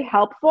very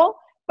helpful.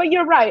 But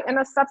you're right, in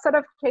a subset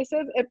of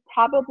cases, it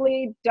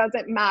probably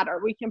doesn't matter.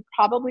 We can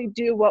probably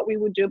do what we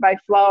would do by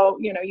flow,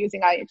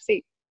 using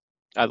IHC.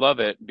 I love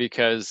it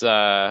because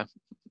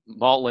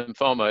malt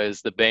lymphoma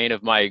is the bane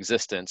of my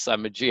existence.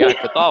 I'm a GI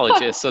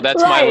pathologist, so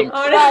that's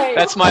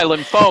that's my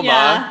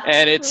lymphoma,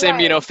 and its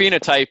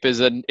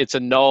immunophenotype it's a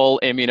null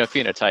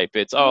immunophenotype.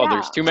 It's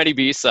there's too many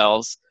B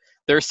cells.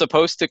 They're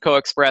supposed to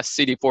co-express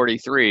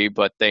CD43,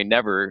 but they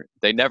never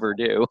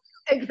do.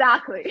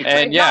 Exactly.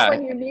 And not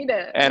when you need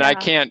it. And I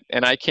can't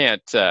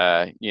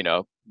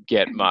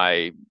get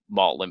my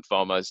malt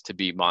lymphomas to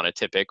be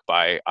monotypic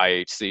by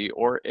IHC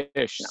or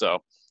ISH. So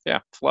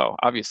flow.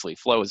 Obviously,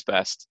 flow is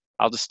best.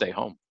 I'll just stay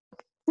home.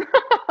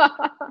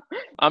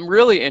 I'm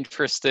really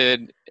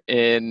interested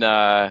in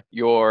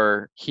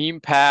your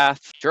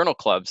Hemepath journal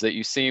clubs that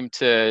you seem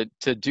to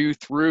do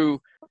through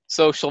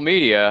social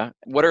media.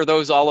 What are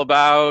those all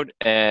about,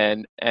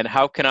 and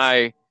how can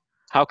I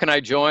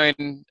join?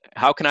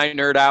 How can I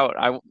nerd out?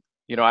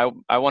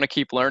 I want to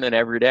keep learning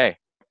every day.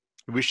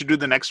 We should do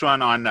the next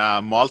one on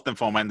malt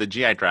lymphoma in the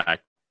GI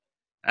tract.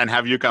 and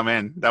have you come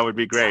in. That would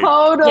be great.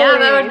 Totally. Yeah,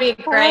 that would be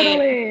great.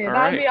 Totally. All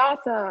That'd right. be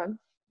awesome.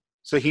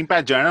 So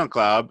Hemepath Journal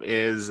Club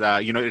is,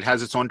 it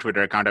has its own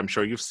Twitter account. I'm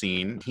sure you've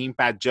seen.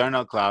 Hemepath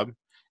Journal Club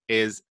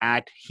is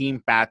at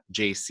Hemepath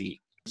JC.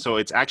 So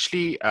it's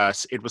actually,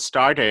 it was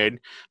started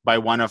by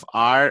one of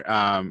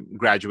our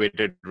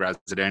graduated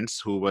residents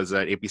who was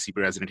an APCP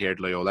resident here at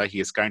Loyola. He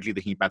is currently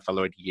the Hemepath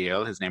Fellow at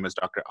Yale. His name is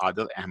Dr.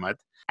 Adil Ahmed.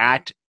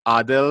 At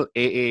Adil,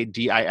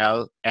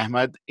 Aadil,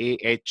 Ahmed,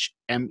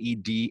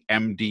 Ahmed,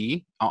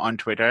 MD on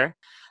Twitter.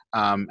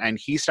 And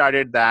he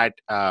started that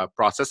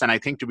process. And I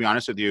think, to be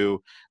honest with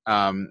you,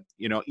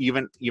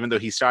 even though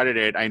he started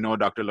it, I know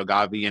Dr.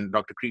 Logavi and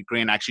Dr.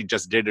 Crane actually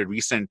just did a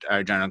recent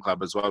journal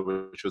club as well,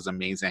 which was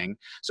amazing.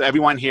 So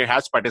everyone here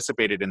has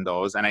participated in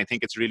those, and I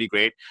think it's really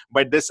great.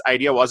 But this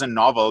idea wasn't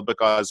novel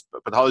because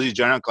pathology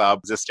journal club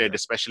existed,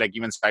 especially like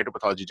even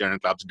cytopathology journal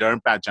clubs,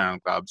 dermpath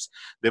journal clubs.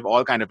 They've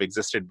all kind of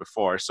existed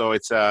before. So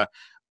it's a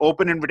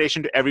open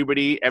invitation to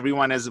everybody.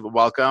 Everyone is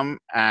welcome.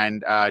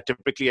 And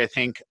typically, I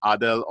think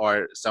Adil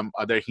or some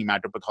other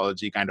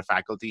hematopathology kind of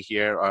faculty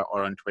here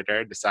or on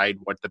Twitter decide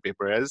what the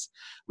paper is.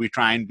 We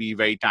try and be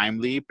very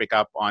timely, pick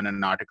up on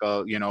an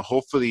article.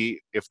 Hopefully,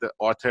 if the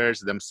authors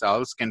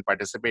themselves can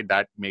participate,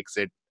 that makes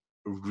it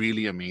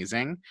really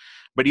amazing.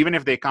 But even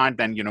if they can't,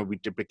 then, we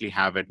typically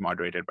have it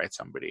moderated by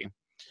somebody.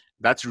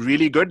 That's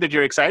really good that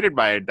you're excited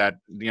by it,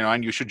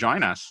 and you should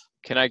join us.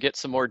 Can I get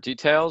some more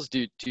details?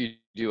 Do you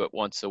do it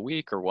once a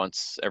week or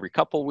once every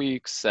couple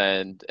weeks?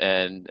 And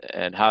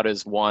how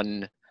does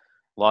one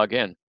log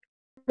in?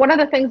 One of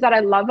the things that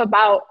I love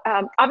about,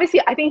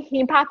 obviously, I think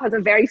Hemepath has a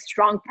very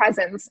strong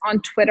presence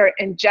on Twitter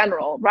in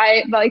general,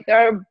 right? Like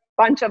there are a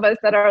bunch of us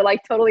that are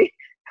like totally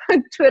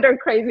Twitter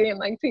crazy and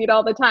like tweet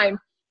all the time.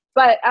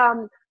 But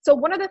so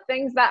one of the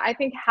things that I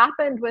think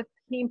happened with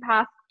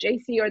Hemepath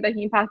JC or the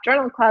Hemepath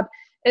Journal Club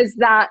is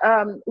that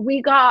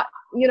we got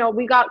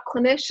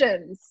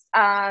clinicians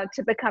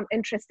to become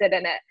interested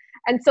in it.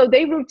 And so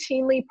they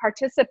routinely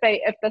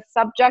participate if the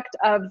subject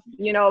of,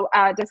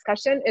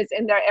 discussion is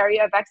in their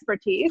area of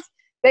expertise.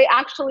 They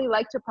actually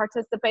like to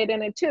participate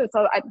in it too.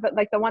 So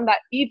like the one that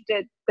Eve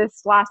did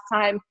this last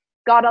time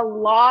got a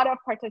lot of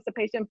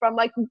participation from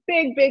like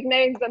big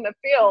names in the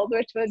field,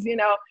 which was,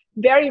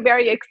 very,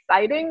 very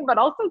exciting, but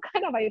also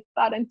kind of, I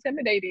thought,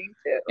 intimidating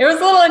too. It was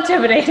a little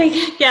intimidating.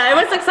 Yeah, it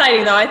was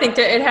exciting though. I think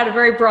it had a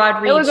very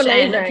broad reach. It was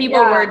amazing. And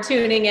people were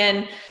tuning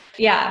in,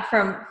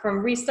 from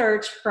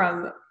research,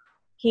 from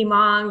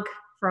hemonc,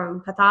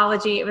 from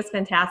pathology. It was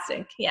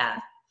fantastic. Yeah.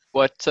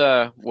 What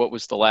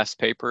was the last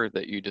paper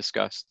that you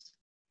discussed?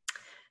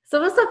 So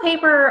this is a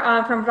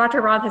paper from Dr.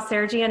 Rob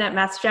Hasarjian at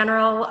Mass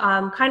General,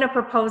 kind of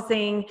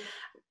proposing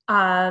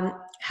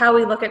how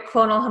we look at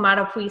clonal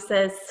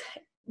hematopoiesis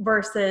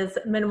versus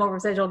minimal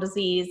residual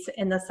disease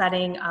in the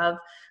setting of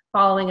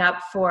following up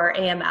for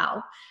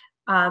AML.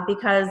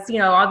 Because,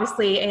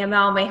 obviously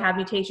AML may have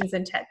mutations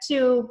in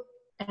TET2,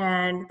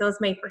 and those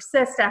may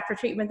persist after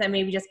treatment. That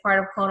may be just part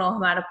of clonal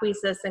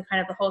hematopoiesis, and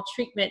kind of the whole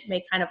treatment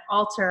may kind of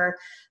alter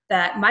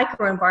that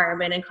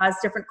microenvironment and cause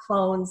different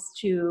clones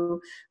to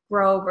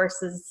grow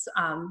versus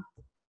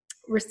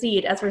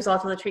recede as a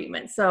result of the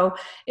treatment. So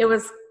it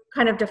was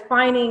kind of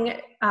defining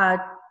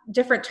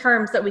different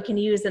terms that we can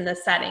use in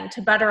this setting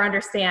to better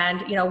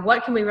understand,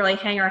 what can we really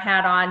hang our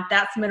hat on?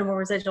 That's minimal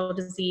residual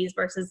disease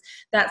versus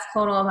that's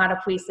clonal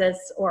hematopoiesis,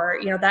 or,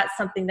 that's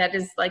something that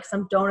is like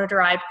some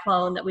donor-derived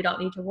clone that we don't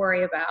need to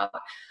worry about.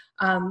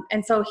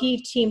 And so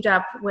he teamed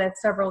up with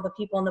several of the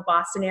people in the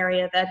Boston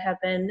area that have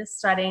been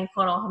studying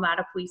clonal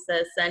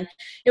hematopoiesis. And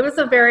it was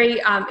a very,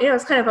 it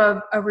was kind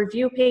of a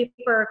review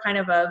paper, kind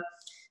of a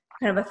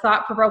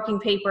thought-provoking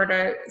paper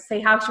to say,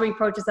 how should we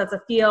approach this as a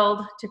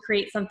field to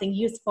create something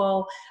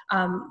useful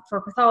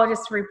for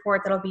pathologists to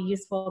report that'll be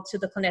useful to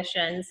the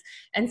clinicians.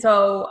 And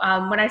so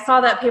when I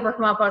saw that paper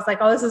come up, I was like,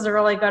 oh, this is a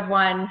really good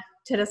one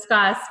to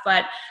discuss,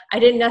 but I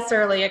didn't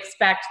necessarily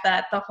expect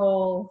that the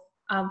whole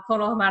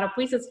clonal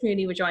hematopoiesis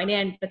community would join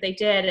in, but they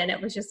did, and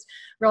it was just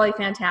really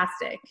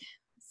fantastic.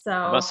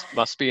 So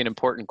must be an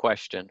important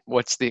question.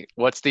 What's the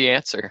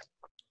answer?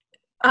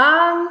 There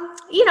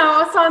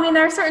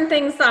are certain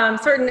things,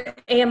 certain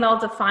AML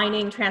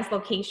defining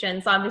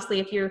translocations. Obviously,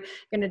 if you're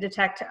going to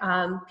detect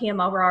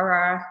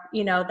PML-RARA,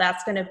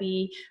 that's going to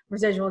be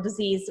residual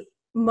disease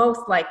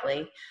most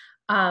likely.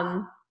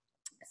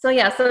 So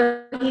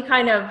he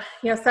kind of,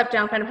 stepped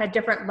down, kind of had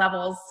different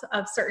levels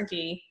of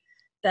certainty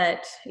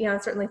that,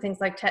 certainly things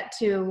like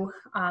TET2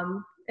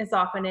 is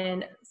often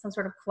in some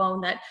sort of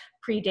clone that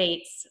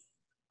predates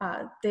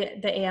the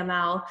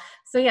AML.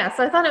 So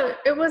I thought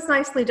it was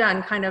nicely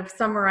done, kind of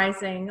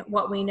summarizing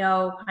what we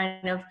know,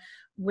 kind of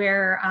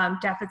where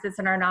deficits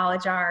in our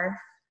knowledge are,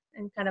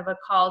 and kind of a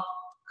call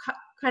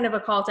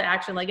to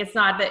action. Like, it's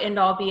not the end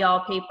all be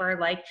all paper.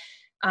 Like,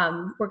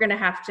 we're going to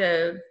have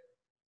to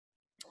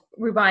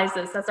revise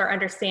this as our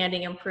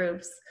understanding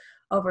improves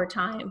over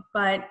time.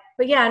 But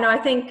yeah, no, I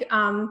think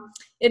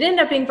it ended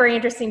up being very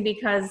interesting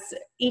because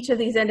each of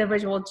these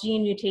individual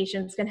gene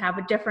mutations can have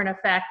a different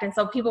effect. And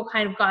so people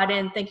kind of got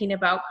in thinking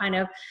about kind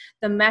of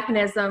the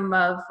mechanism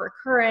of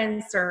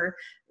recurrence, or,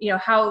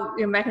 how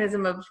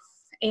mechanism of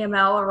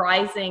AML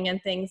arising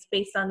and things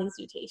based on these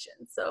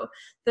mutations. So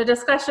the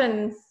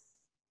discussion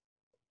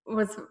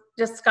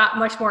just got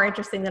much more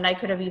interesting than I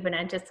could have even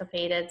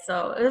anticipated.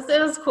 So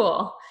it was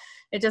cool.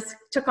 It just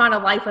took on a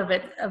life of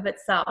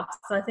itself.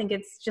 So I think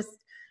it's just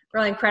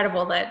really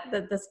incredible that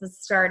this was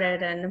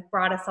started and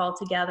brought us all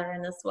together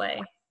in this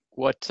way.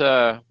 What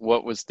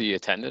was the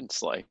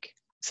attendance like?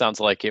 Sounds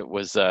like it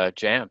was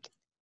jammed.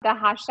 The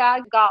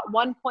hashtag got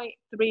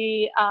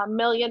 1.3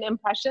 million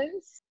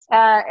impressions.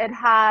 It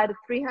had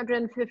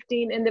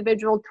 315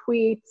 individual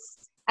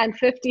tweets and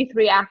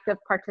 53 active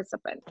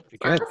participants.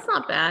 Good. That's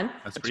not bad.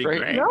 That's That's pretty great.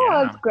 great. No,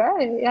 yeah. it's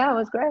great. Yeah, it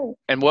was great.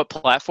 And what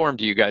platform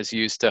do you guys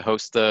use to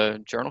host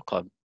the journal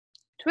club?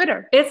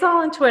 Twitter. It's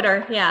all on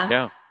Twitter, yeah.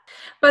 Yeah.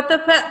 But the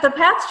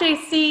Paths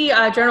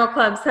JC journal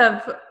clubs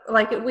have,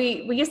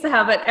 we used to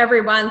have it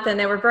every month, and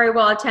they were very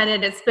well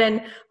attended. It's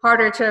been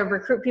harder to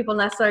recruit people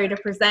necessarily to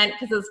present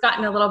because it's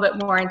gotten a little bit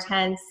more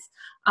intense.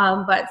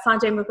 But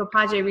Sanjay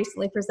Mukhopadhyay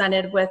recently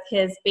presented with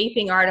his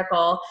vaping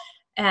article,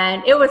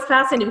 and it was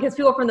fascinating because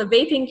people from the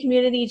vaping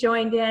community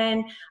joined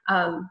in,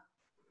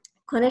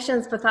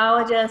 clinicians,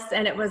 pathologists,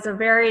 and it was a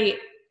very,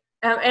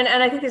 and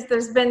I think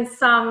there's been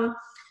some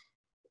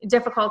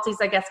difficulties,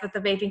 I guess, with the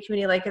vaping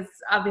community. Like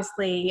it's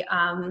obviously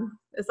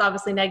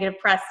negative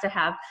press to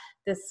have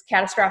this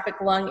catastrophic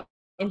lung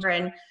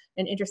injury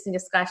and interesting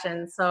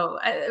discussion. So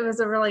that was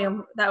a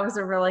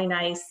really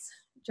nice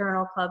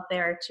journal club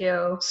there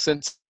too.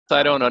 Since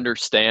I don't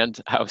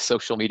understand how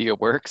social media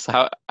works,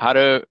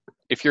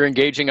 if you're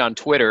engaging on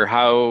Twitter,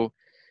 how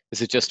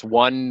is it just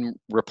one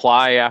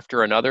reply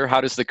after another?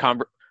 How does the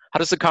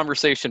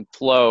conversation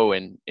flow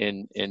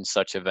in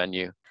such a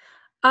venue?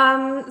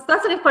 So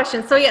that's a good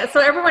question. So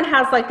everyone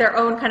has their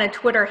own kind of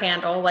Twitter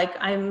handle. Like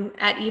I'm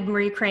at Eve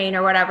Marie Crane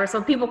or whatever.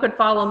 So people could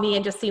follow me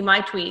and just see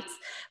my tweets.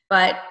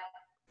 But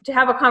to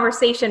have a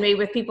conversation maybe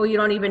with people you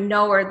don't even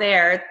know are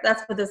there,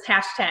 that's what this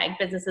hashtag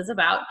business is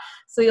about.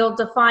 So you'll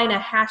define a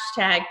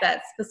hashtag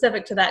that's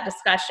specific to that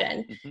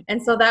discussion. Mm-hmm.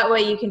 And so that way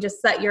you can just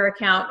set your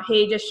account,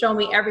 hey, just show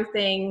me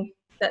everything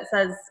that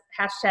says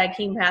hashtag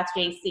Hemepath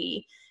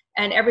JC.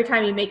 And every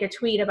time you make a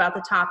tweet about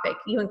the topic,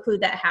 you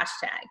include that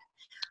hashtag.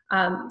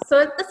 So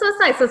it's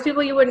nice. Those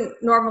people you wouldn't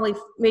normally,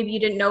 maybe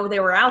you didn't know they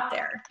were out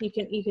there. You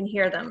can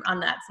hear them on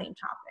that same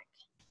topic.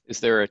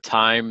 Is there a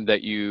time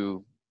that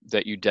you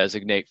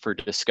designate for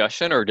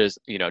discussion, or does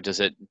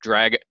it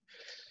drag?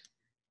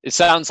 It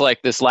sounds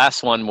like this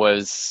last one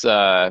was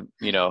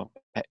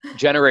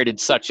generated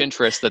such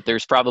interest that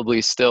there's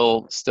probably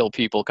still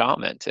people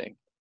commenting.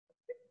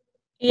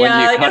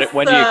 Yeah,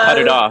 when do you cut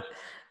it off?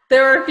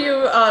 There were a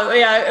few,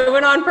 it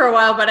went on for a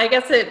while, but I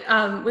guess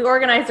we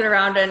organized it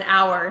around an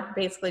hour,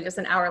 basically just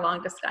an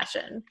hour-long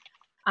discussion.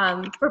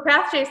 For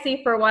Path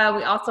JC for a while,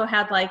 we also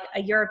had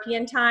a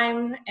European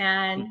time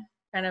and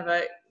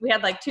we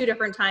had 2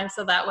 different times,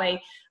 so that way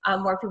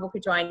more people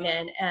could join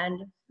in.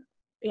 And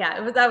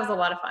yeah, that was a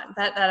lot of fun.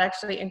 That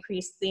actually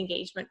increased the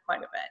engagement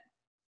quite a bit.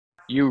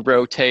 You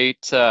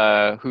rotate,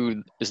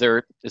 is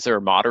there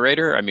a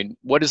moderator? I mean,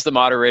 what is the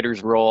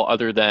moderator's role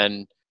other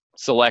than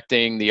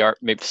selecting the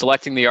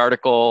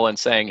article and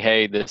saying,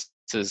 hey, this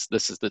is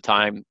the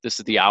time, this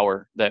is the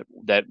hour that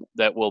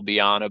will be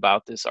on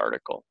about this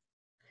article?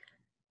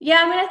 Yeah,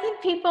 I mean, I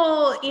think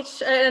people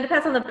it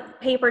depends on the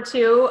paper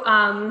too.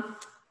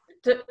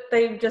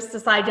 They just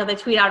decide, they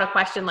tweet out a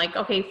question like,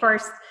 okay,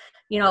 first,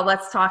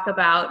 let's talk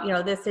about,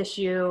 this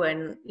issue.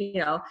 And,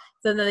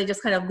 so then they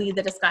just kind of lead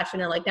the discussion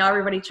and now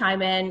everybody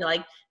chime in,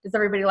 does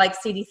everybody like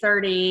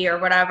CD30 or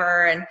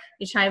whatever? And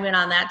you chime in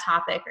on that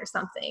topic or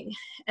something.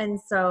 And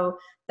so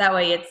that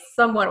way it's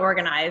somewhat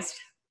organized.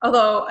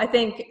 Although I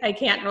think I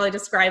can't really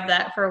describe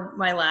that for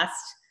my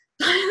last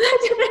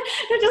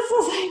it just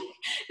was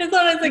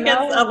sometimes it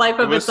gets a life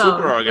of its own. It was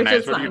super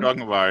organized. What are you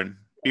talking about?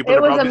 People are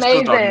probably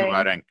still talking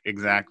about it.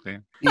 Exactly.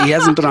 He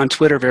hasn't been on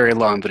Twitter very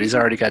long, but he's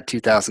already got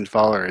 2,000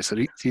 followers. So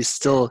he's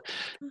still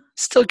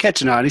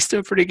catching on. He's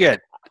still pretty good.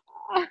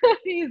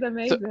 He's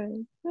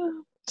amazing.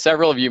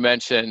 Several of you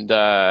mentioned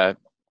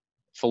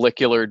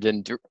follicular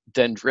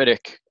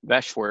dendritic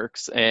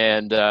meshworks,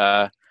 and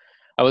I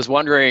was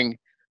wondering,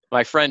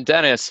 my friend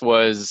Dennis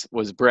was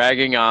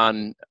bragging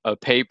on a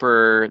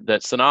paper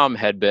that Sanam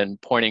had been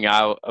pointing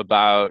out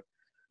about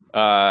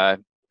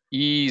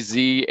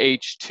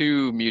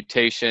EZH2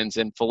 mutations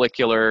in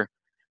follicular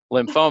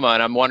lymphoma,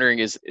 and I'm wondering,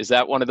 is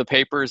that one of the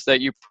papers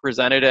that you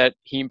presented at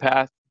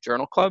Hemepath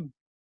Journal Club?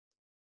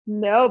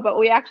 No, but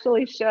we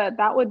actually should.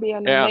 That would be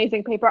an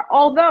amazing paper.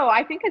 Although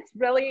I think it's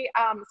really,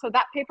 so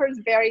that paper is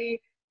very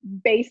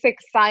basic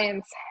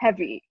science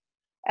heavy.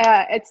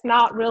 It's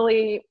not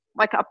really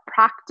like a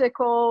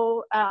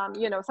practical,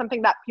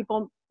 something that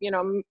people,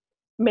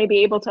 may be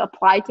able to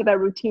apply to their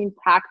routine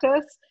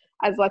practice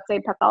as, let's say,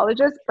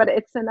 pathologists, but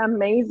it's an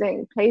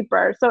amazing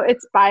paper. So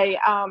it's by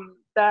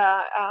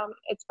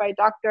It's by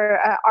Dr.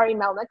 Ari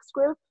Melnick's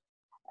group.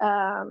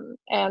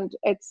 And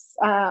it's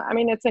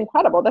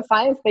incredible. The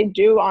science they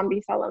do on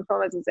B-cell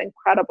lymphomas is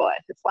incredible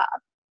at his lab.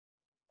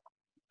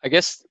 I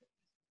guess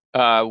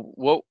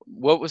what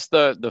was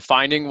the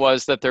finding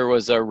was that there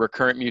was a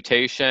recurrent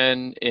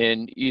mutation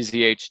in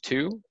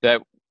EZH2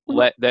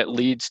 that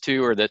leads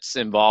to, or that's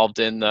involved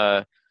in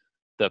the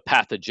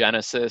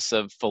pathogenesis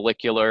of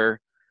follicular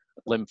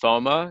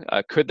lymphoma.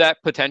 Could that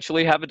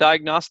potentially have a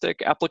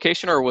diagnostic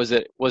application, or was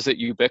it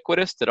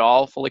ubiquitous? Did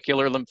all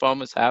follicular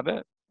lymphomas have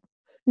it?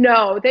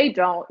 No, they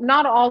don't.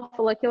 Not all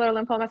follicular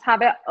lymphomas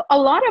have it. A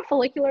lot of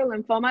follicular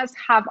lymphomas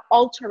have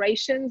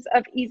alterations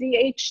of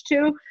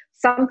EZH2,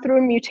 some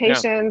through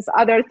mutations,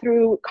 other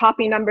through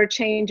copy number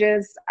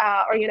changes,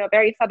 or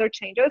various other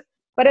changes.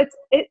 But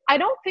I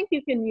don't think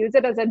you can use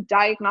it as a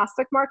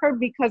diagnostic marker,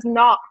 because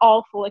not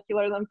all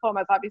follicular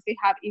lymphomas obviously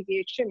have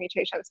EZH2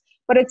 mutations.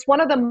 But it's one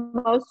of the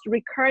most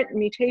recurrent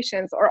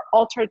mutations or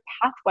altered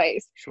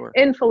pathways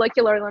in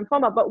follicular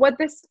lymphoma. But what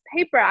this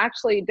paper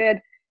actually did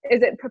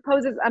is it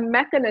proposes a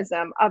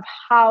mechanism of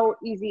how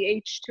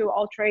EZH2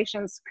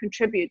 alterations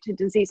contribute to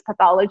disease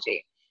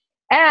pathology.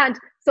 And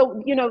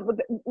so,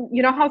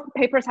 how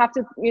papers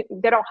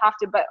they don't have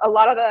to, but a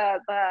lot of the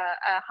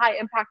high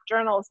impact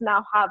journals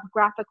now have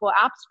graphical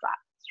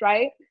abstracts,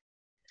 right?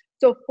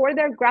 So for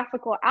their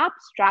graphical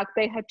abstract,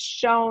 they had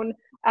shown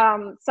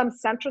some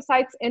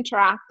centrocytes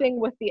interacting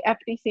with the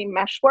FDC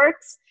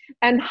meshworks,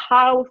 and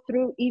how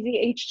through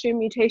EZH2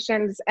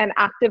 mutations and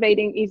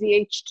activating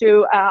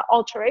EZH2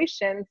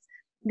 alterations,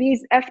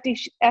 these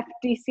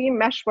FDC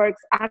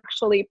meshworks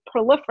actually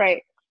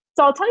proliferate.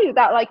 So I'll tell you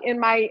that, like, in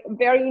my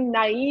very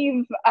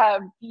naive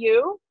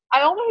view,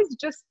 I always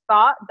just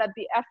thought that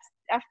the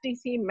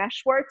FDC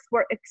meshworks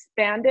were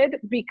expanded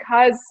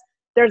because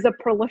there's a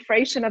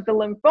proliferation of the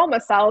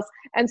lymphoma cells.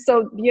 And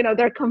so,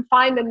 they're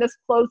confined in this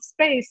closed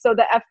space. So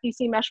the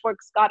FDC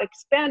meshworks got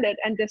expanded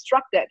and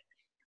disrupted.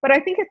 But I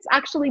think it's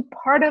actually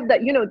part of that,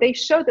 they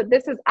show that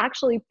this is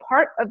actually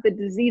part of the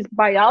disease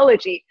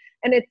biology.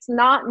 And it's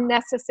not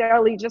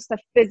necessarily just a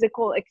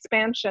physical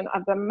expansion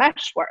of the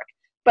meshwork.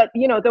 But,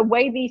 the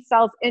way these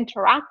cells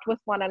interact with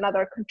one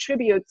another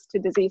contributes to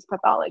disease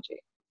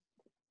pathology.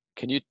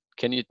 Can you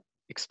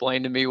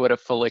explain to me what a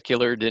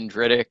follicular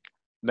dendritic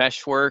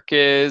meshwork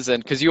is?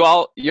 And because you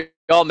all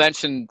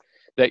mentioned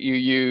that you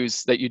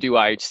do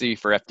IHC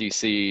for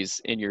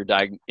FDCs in your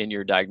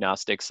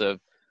diagnostics of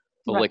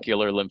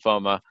follicular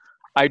lymphoma.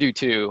 I do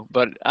too,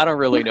 but I don't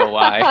really know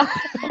why.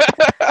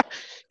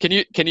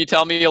 Can you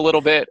tell me a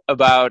little bit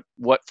about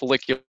what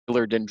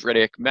follicular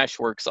dendritic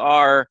meshworks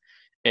are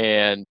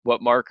and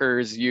what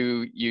markers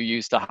you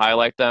use to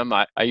highlight them?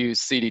 I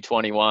use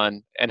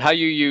CD21, and how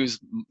you use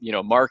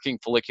marking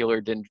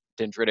follicular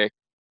dendritic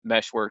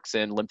meshworks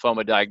in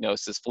lymphoma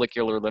diagnosis,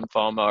 follicular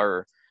lymphoma,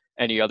 or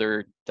any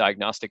other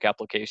diagnostic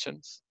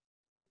applications.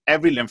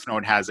 Every lymph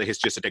node has a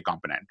histiocytic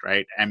component,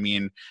 right? I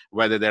mean,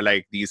 whether they're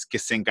like these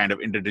kissing kind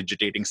of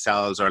interdigitating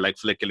cells or like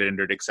follicular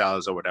dendritic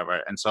cells or whatever.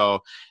 And so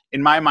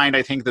in my mind,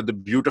 I think that the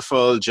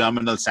beautiful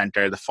germinal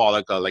center, the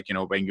follicle,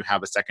 when you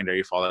have a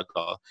secondary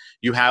follicle,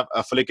 you have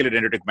a follicular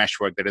dendritic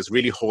meshwork that is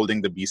really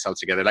holding the B cells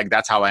together. Like,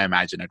 that's how I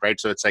imagine it, right?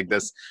 So it's like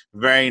this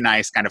very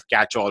nice kind of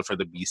catch-all for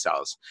the B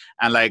cells.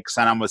 And like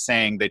Sanam was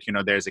saying that,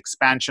 there's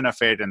expansion of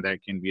it and there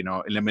can be,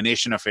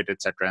 elimination of it,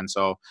 etc. And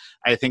so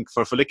I think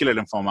for follicular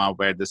lymphoma,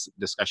 where this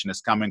discussion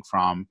is coming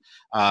from,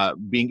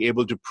 being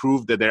able to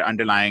prove that their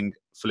underlying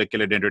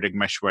follicular dendritic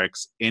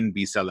meshworks in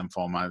B-cell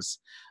lymphomas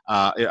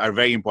are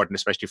very important,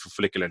 especially for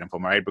follicular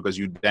lymphoma, right? Because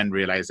you then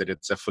realize that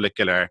it's a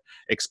follicular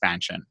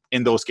expansion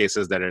in those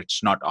cases that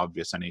it's not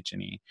obvious on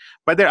H&E.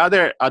 But there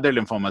are other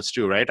lymphomas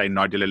too, right? Like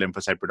nodular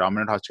lymphocyte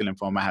predominant Hodgkin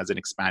lymphoma has an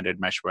expanded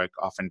meshwork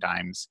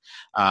oftentimes.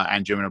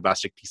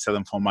 Angioimmunoblastic T-cell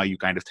lymphoma, you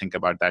kind of think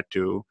about that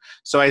too.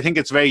 So I think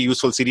it's very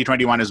useful.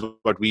 CD21 is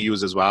what we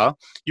use as well.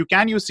 You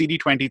can use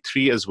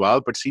CD23 as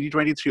well, but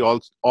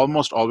CD23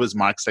 almost always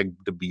marks like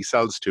the B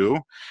cells too.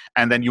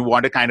 And then you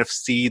want to kind of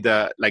see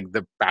the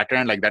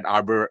pattern, like that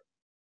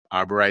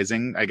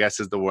arborizing, I guess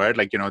is the word,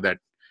 that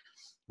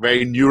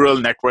very neural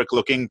network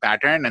looking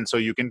pattern. And so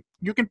you can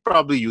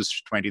probably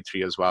use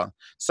 23 as well.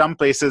 Some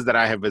places that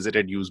I have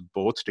visited use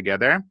both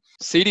together.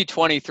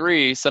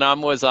 CD23,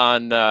 Sanam was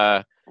on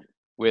I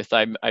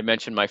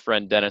mentioned my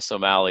friend Dennis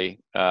O'Malley,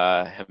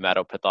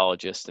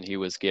 hematopathologist, and he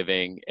was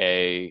giving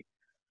a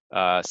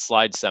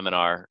slide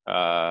webinar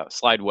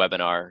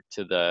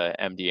to the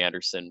MD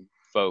Anderson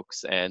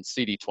folks, and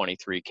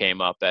CD23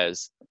 came up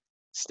as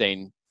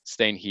stain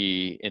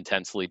he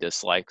intensely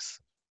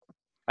dislikes.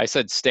 I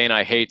said stain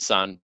I hates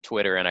on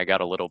Twitter, and I got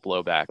a little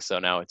blowback, so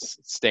now it's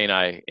stain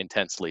I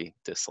intensely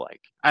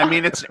dislike. I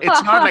mean, it's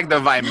not like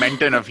the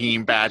Vimentin of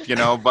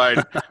Hemepath,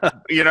 but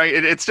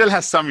it still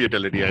has some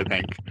utility, I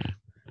think.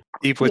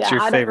 Deep, what's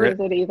your favorite? I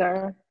don't use it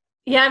either.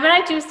 Yeah, but I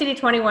do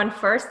CD21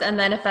 first, and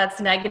then if that's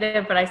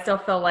negative, but I still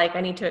feel like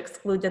I need to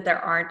exclude that there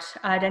aren't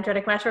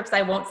dendritic meshworks,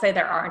 I won't say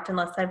there aren't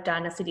unless I've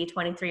done a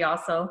CD23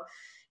 also.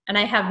 And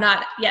I have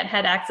not yet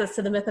had access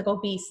to the mythical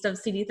beast of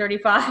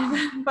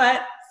CD35,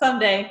 but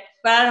someday.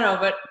 But I don't know,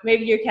 but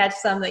maybe you catch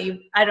some that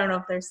I don't know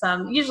if there's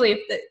some.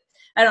 Usually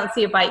I don't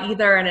see it by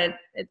either, and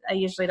I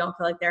usually don't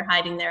feel like they're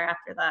hiding there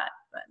after that.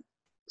 But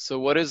so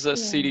what does a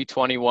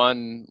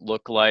CD21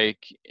 look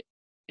like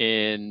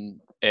in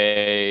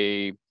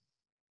a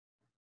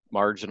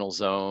marginal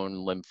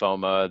zone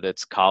lymphoma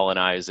that's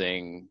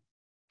colonizing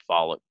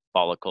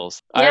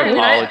follicles? I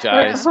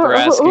apologize for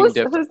asking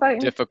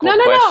difficult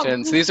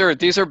questions. No.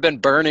 These have been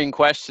burning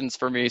questions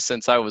for me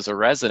since I was a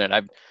resident.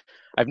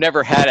 I've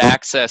never had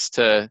access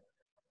to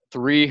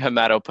 3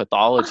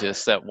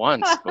 hematopathologists at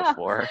once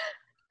before.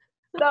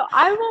 So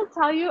I will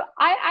tell you,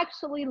 I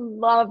actually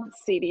love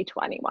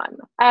CD21.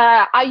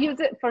 I use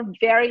it for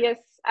various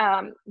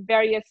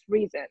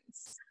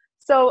reasons.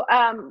 So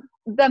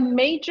the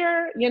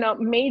major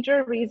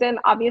reason,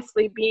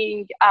 obviously,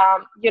 being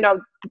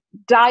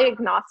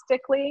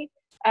diagnostically,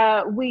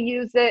 we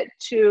use it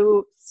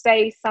to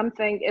say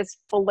something is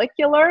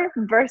follicular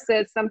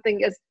versus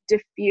something is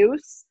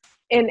diffuse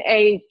in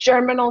a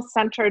germinal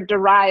center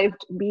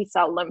derived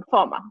B-cell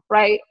lymphoma,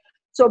 right?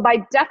 So by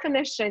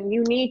definition,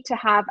 you need to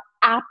have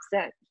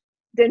absent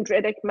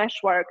dendritic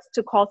meshworks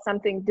to call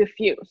something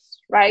diffuse,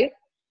 right?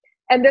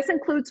 And this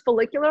includes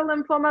follicular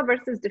lymphoma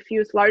versus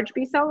diffuse large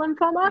B-cell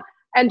lymphoma,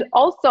 and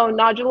also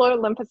nodular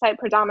lymphocyte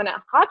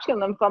predominant Hodgkin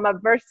lymphoma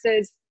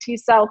versus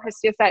T-cell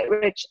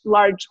histiocyte-rich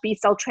large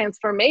B-cell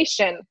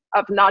transformation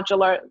of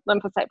nodular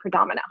lymphocyte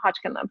predominant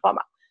Hodgkin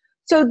lymphoma.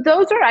 So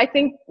those are, I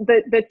think,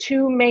 the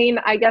 2 main,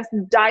 I guess,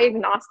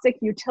 diagnostic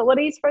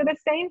utilities for this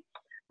stain.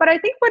 But I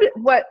think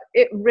what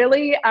it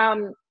really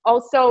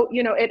also,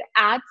 it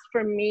adds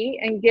for me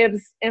and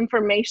gives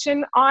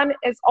information on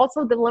is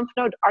also the lymph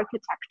node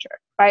architecture,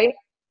 right?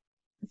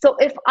 So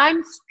if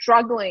I'm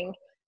struggling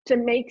to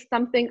make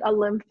something a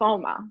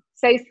lymphoma,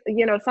 say,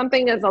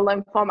 something is a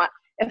lymphoma,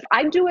 if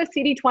I do a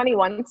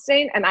CD21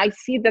 stain and I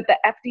see that the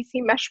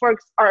FDC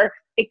meshworks are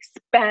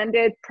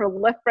expanded,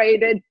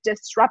 proliferated,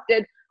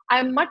 disrupted,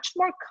 I'm much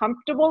more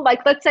comfortable,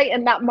 like let's say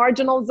in that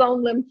marginal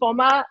zone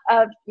lymphoma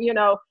of,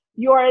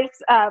 yours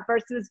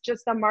versus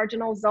just a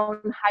marginal zone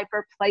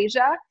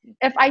hyperplasia.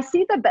 If I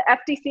see that the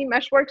FDC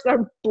meshworks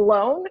are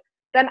blown,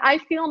 then I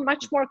feel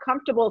much more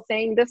comfortable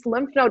saying this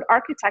lymph node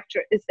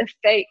architecture is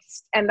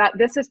effaced and that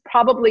this is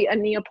probably a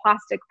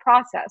neoplastic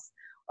process.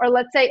 Or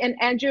let's say an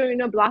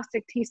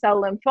angioimmunoblastic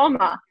T-cell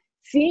lymphoma,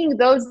 seeing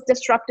those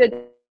disrupted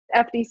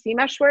FDC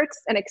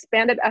meshworks and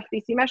expanded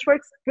FDC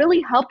meshworks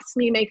really helps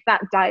me make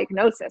that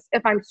diagnosis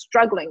if I'm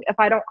struggling, if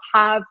I don't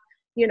have,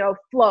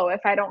 flow, if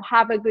I don't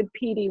have a good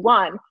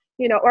PD-1,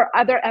 or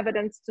other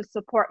evidence to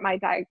support my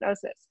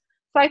diagnosis.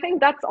 So I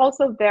think that's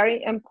also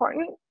very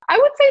important. I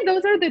would say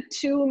those are the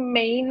 2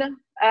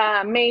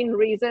 main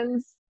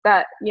reasons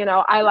that,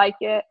 I like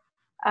it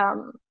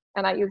and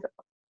I use it.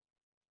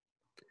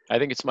 I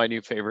think it's my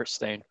new favorite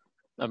stain.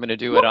 I'm going to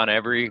do it on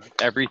everything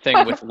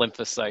with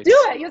lymphocytes. Do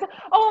it.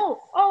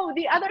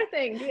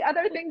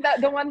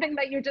 The one thing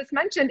that you just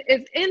mentioned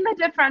is in the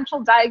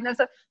differential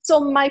diagnosis. So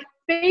my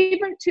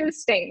favorite 2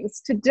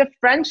 stains to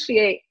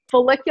differentiate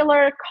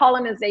follicular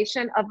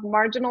colonization of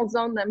marginal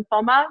zone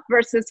lymphoma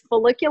versus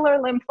follicular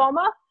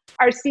lymphoma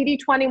are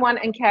CD21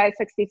 and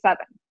Ki67.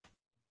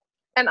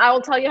 And I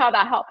will tell you how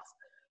that helps.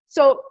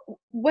 So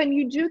when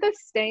you do the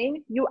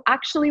stain,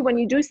 when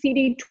you do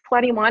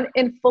CD21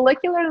 in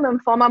follicular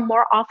lymphoma,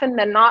 more often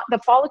than not, the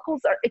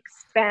follicles are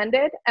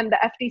expanded and the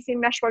FDC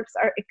meshworks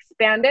are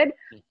expanded,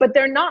 but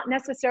they're not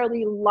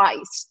necessarily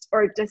lysed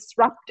or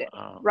disrupted,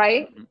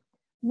 right?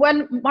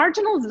 When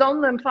marginal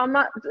zone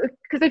lymphoma,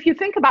 because if you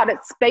think about it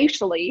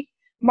spatially,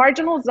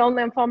 marginal zone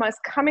lymphoma is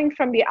coming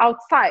from the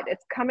outside.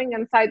 It's coming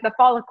inside the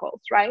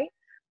follicles, right?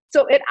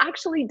 So it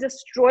actually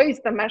destroys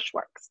the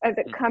meshworks as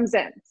it comes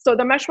in. So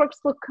the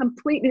meshworks look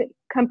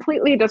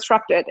completely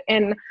disrupted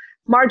in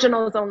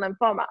marginal zone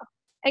lymphoma.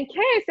 And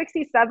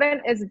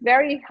Ki67 is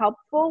very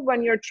helpful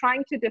when you're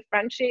trying to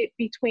differentiate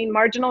between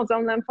marginal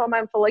zone lymphoma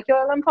and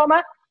follicular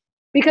lymphoma.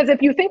 Because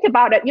if you think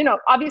about it,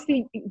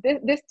 obviously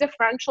this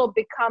differential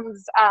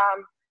becomes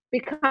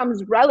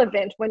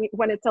relevant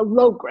when it's a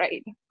low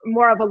grade,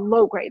 more of a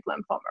low grade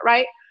lymphoma,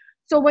 right?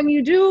 So when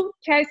you do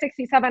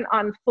Ki67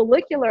 on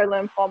follicular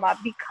lymphoma,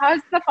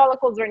 because the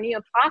follicles are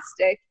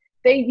neoplastic,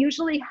 they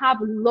usually have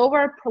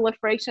lower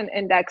proliferation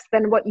index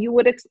than what you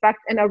would expect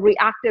in a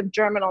reactive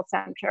germinal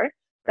center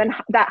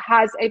that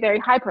has a very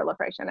high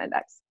proliferation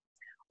index.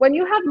 When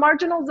you have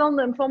marginal zone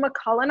lymphoma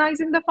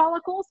colonizing the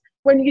follicles,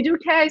 when you do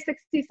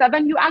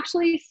Ki67, you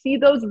actually see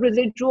those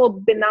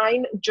residual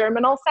benign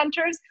germinal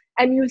centers,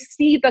 and you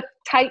see the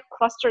tight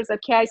clusters of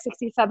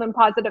Ki67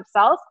 positive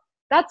cells.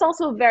 That's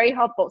also very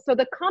helpful. So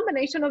the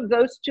combination of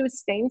those 2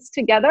 stains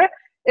together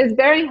is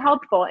very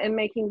helpful in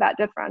making that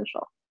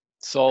differential.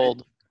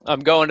 Sold.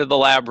 I'm going to the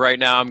lab right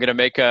now. I'm going to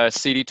make a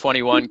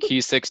CD21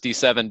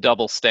 Ki67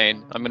 double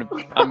stain.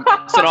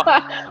 It's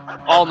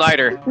an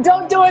all-nighter.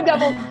 Don't do a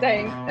double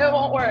stain. It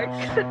won't work.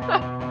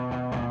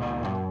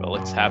 Well,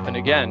 it's happened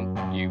again.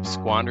 You've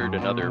squandered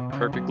another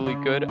perfectly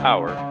good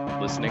hour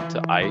listening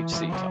to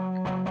IHC Talk.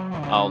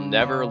 I'll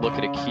never look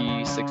at a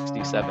key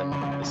 67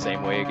 the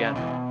same way again.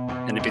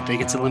 And if you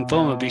think it's a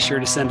lymphoma, be sure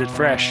to send it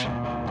fresh.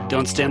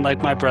 Don't stain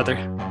like my brother.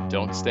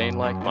 Don't stain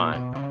like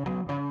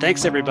mine.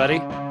 Thanks, everybody.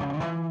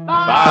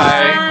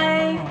 Bye.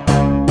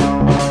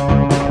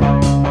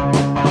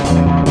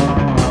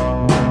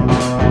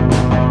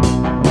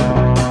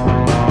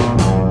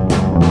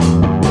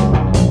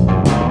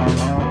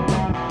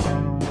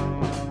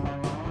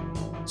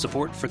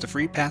 Support for the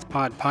Free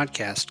PathPod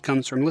podcast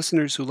comes from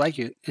listeners who like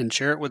it and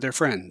share it with their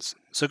friends.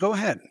 So go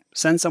ahead,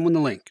 send someone the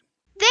link.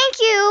 Thank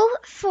you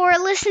for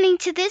listening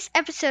to this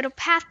episode of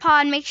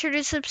PathPod. Make sure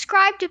to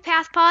subscribe to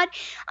PathPod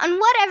on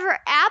whatever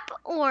app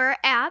or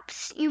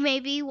apps you may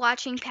be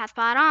watching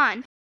PathPod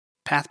on.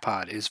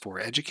 PathPod is for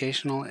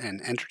educational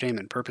and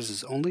entertainment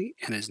purposes only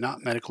and is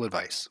not medical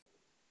advice.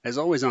 As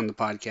always on the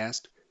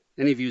podcast,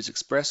 any views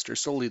expressed are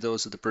solely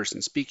those of the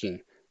person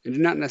speaking and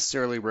do not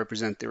necessarily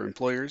represent their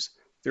employers,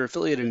 their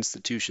affiliated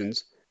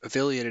institutions,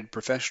 affiliated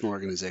professional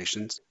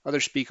organizations, other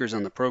speakers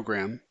on the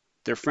program,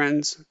 their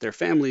friends, their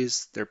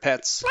families, their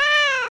pets,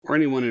 or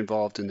anyone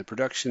involved in the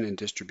production and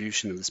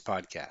distribution of this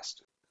podcast.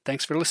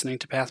 Thanks for listening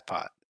to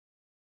PathPod.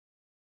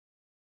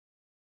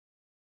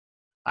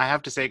 I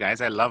have to say,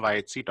 guys, I love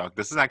IHC Talk.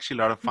 This is actually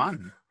a lot of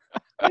fun.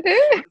 It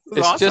is.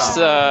 This is It's just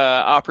awesome.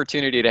 an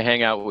opportunity to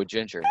hang out with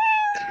Ginger.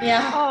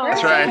 Yeah. Oh,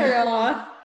 That's right. Sure.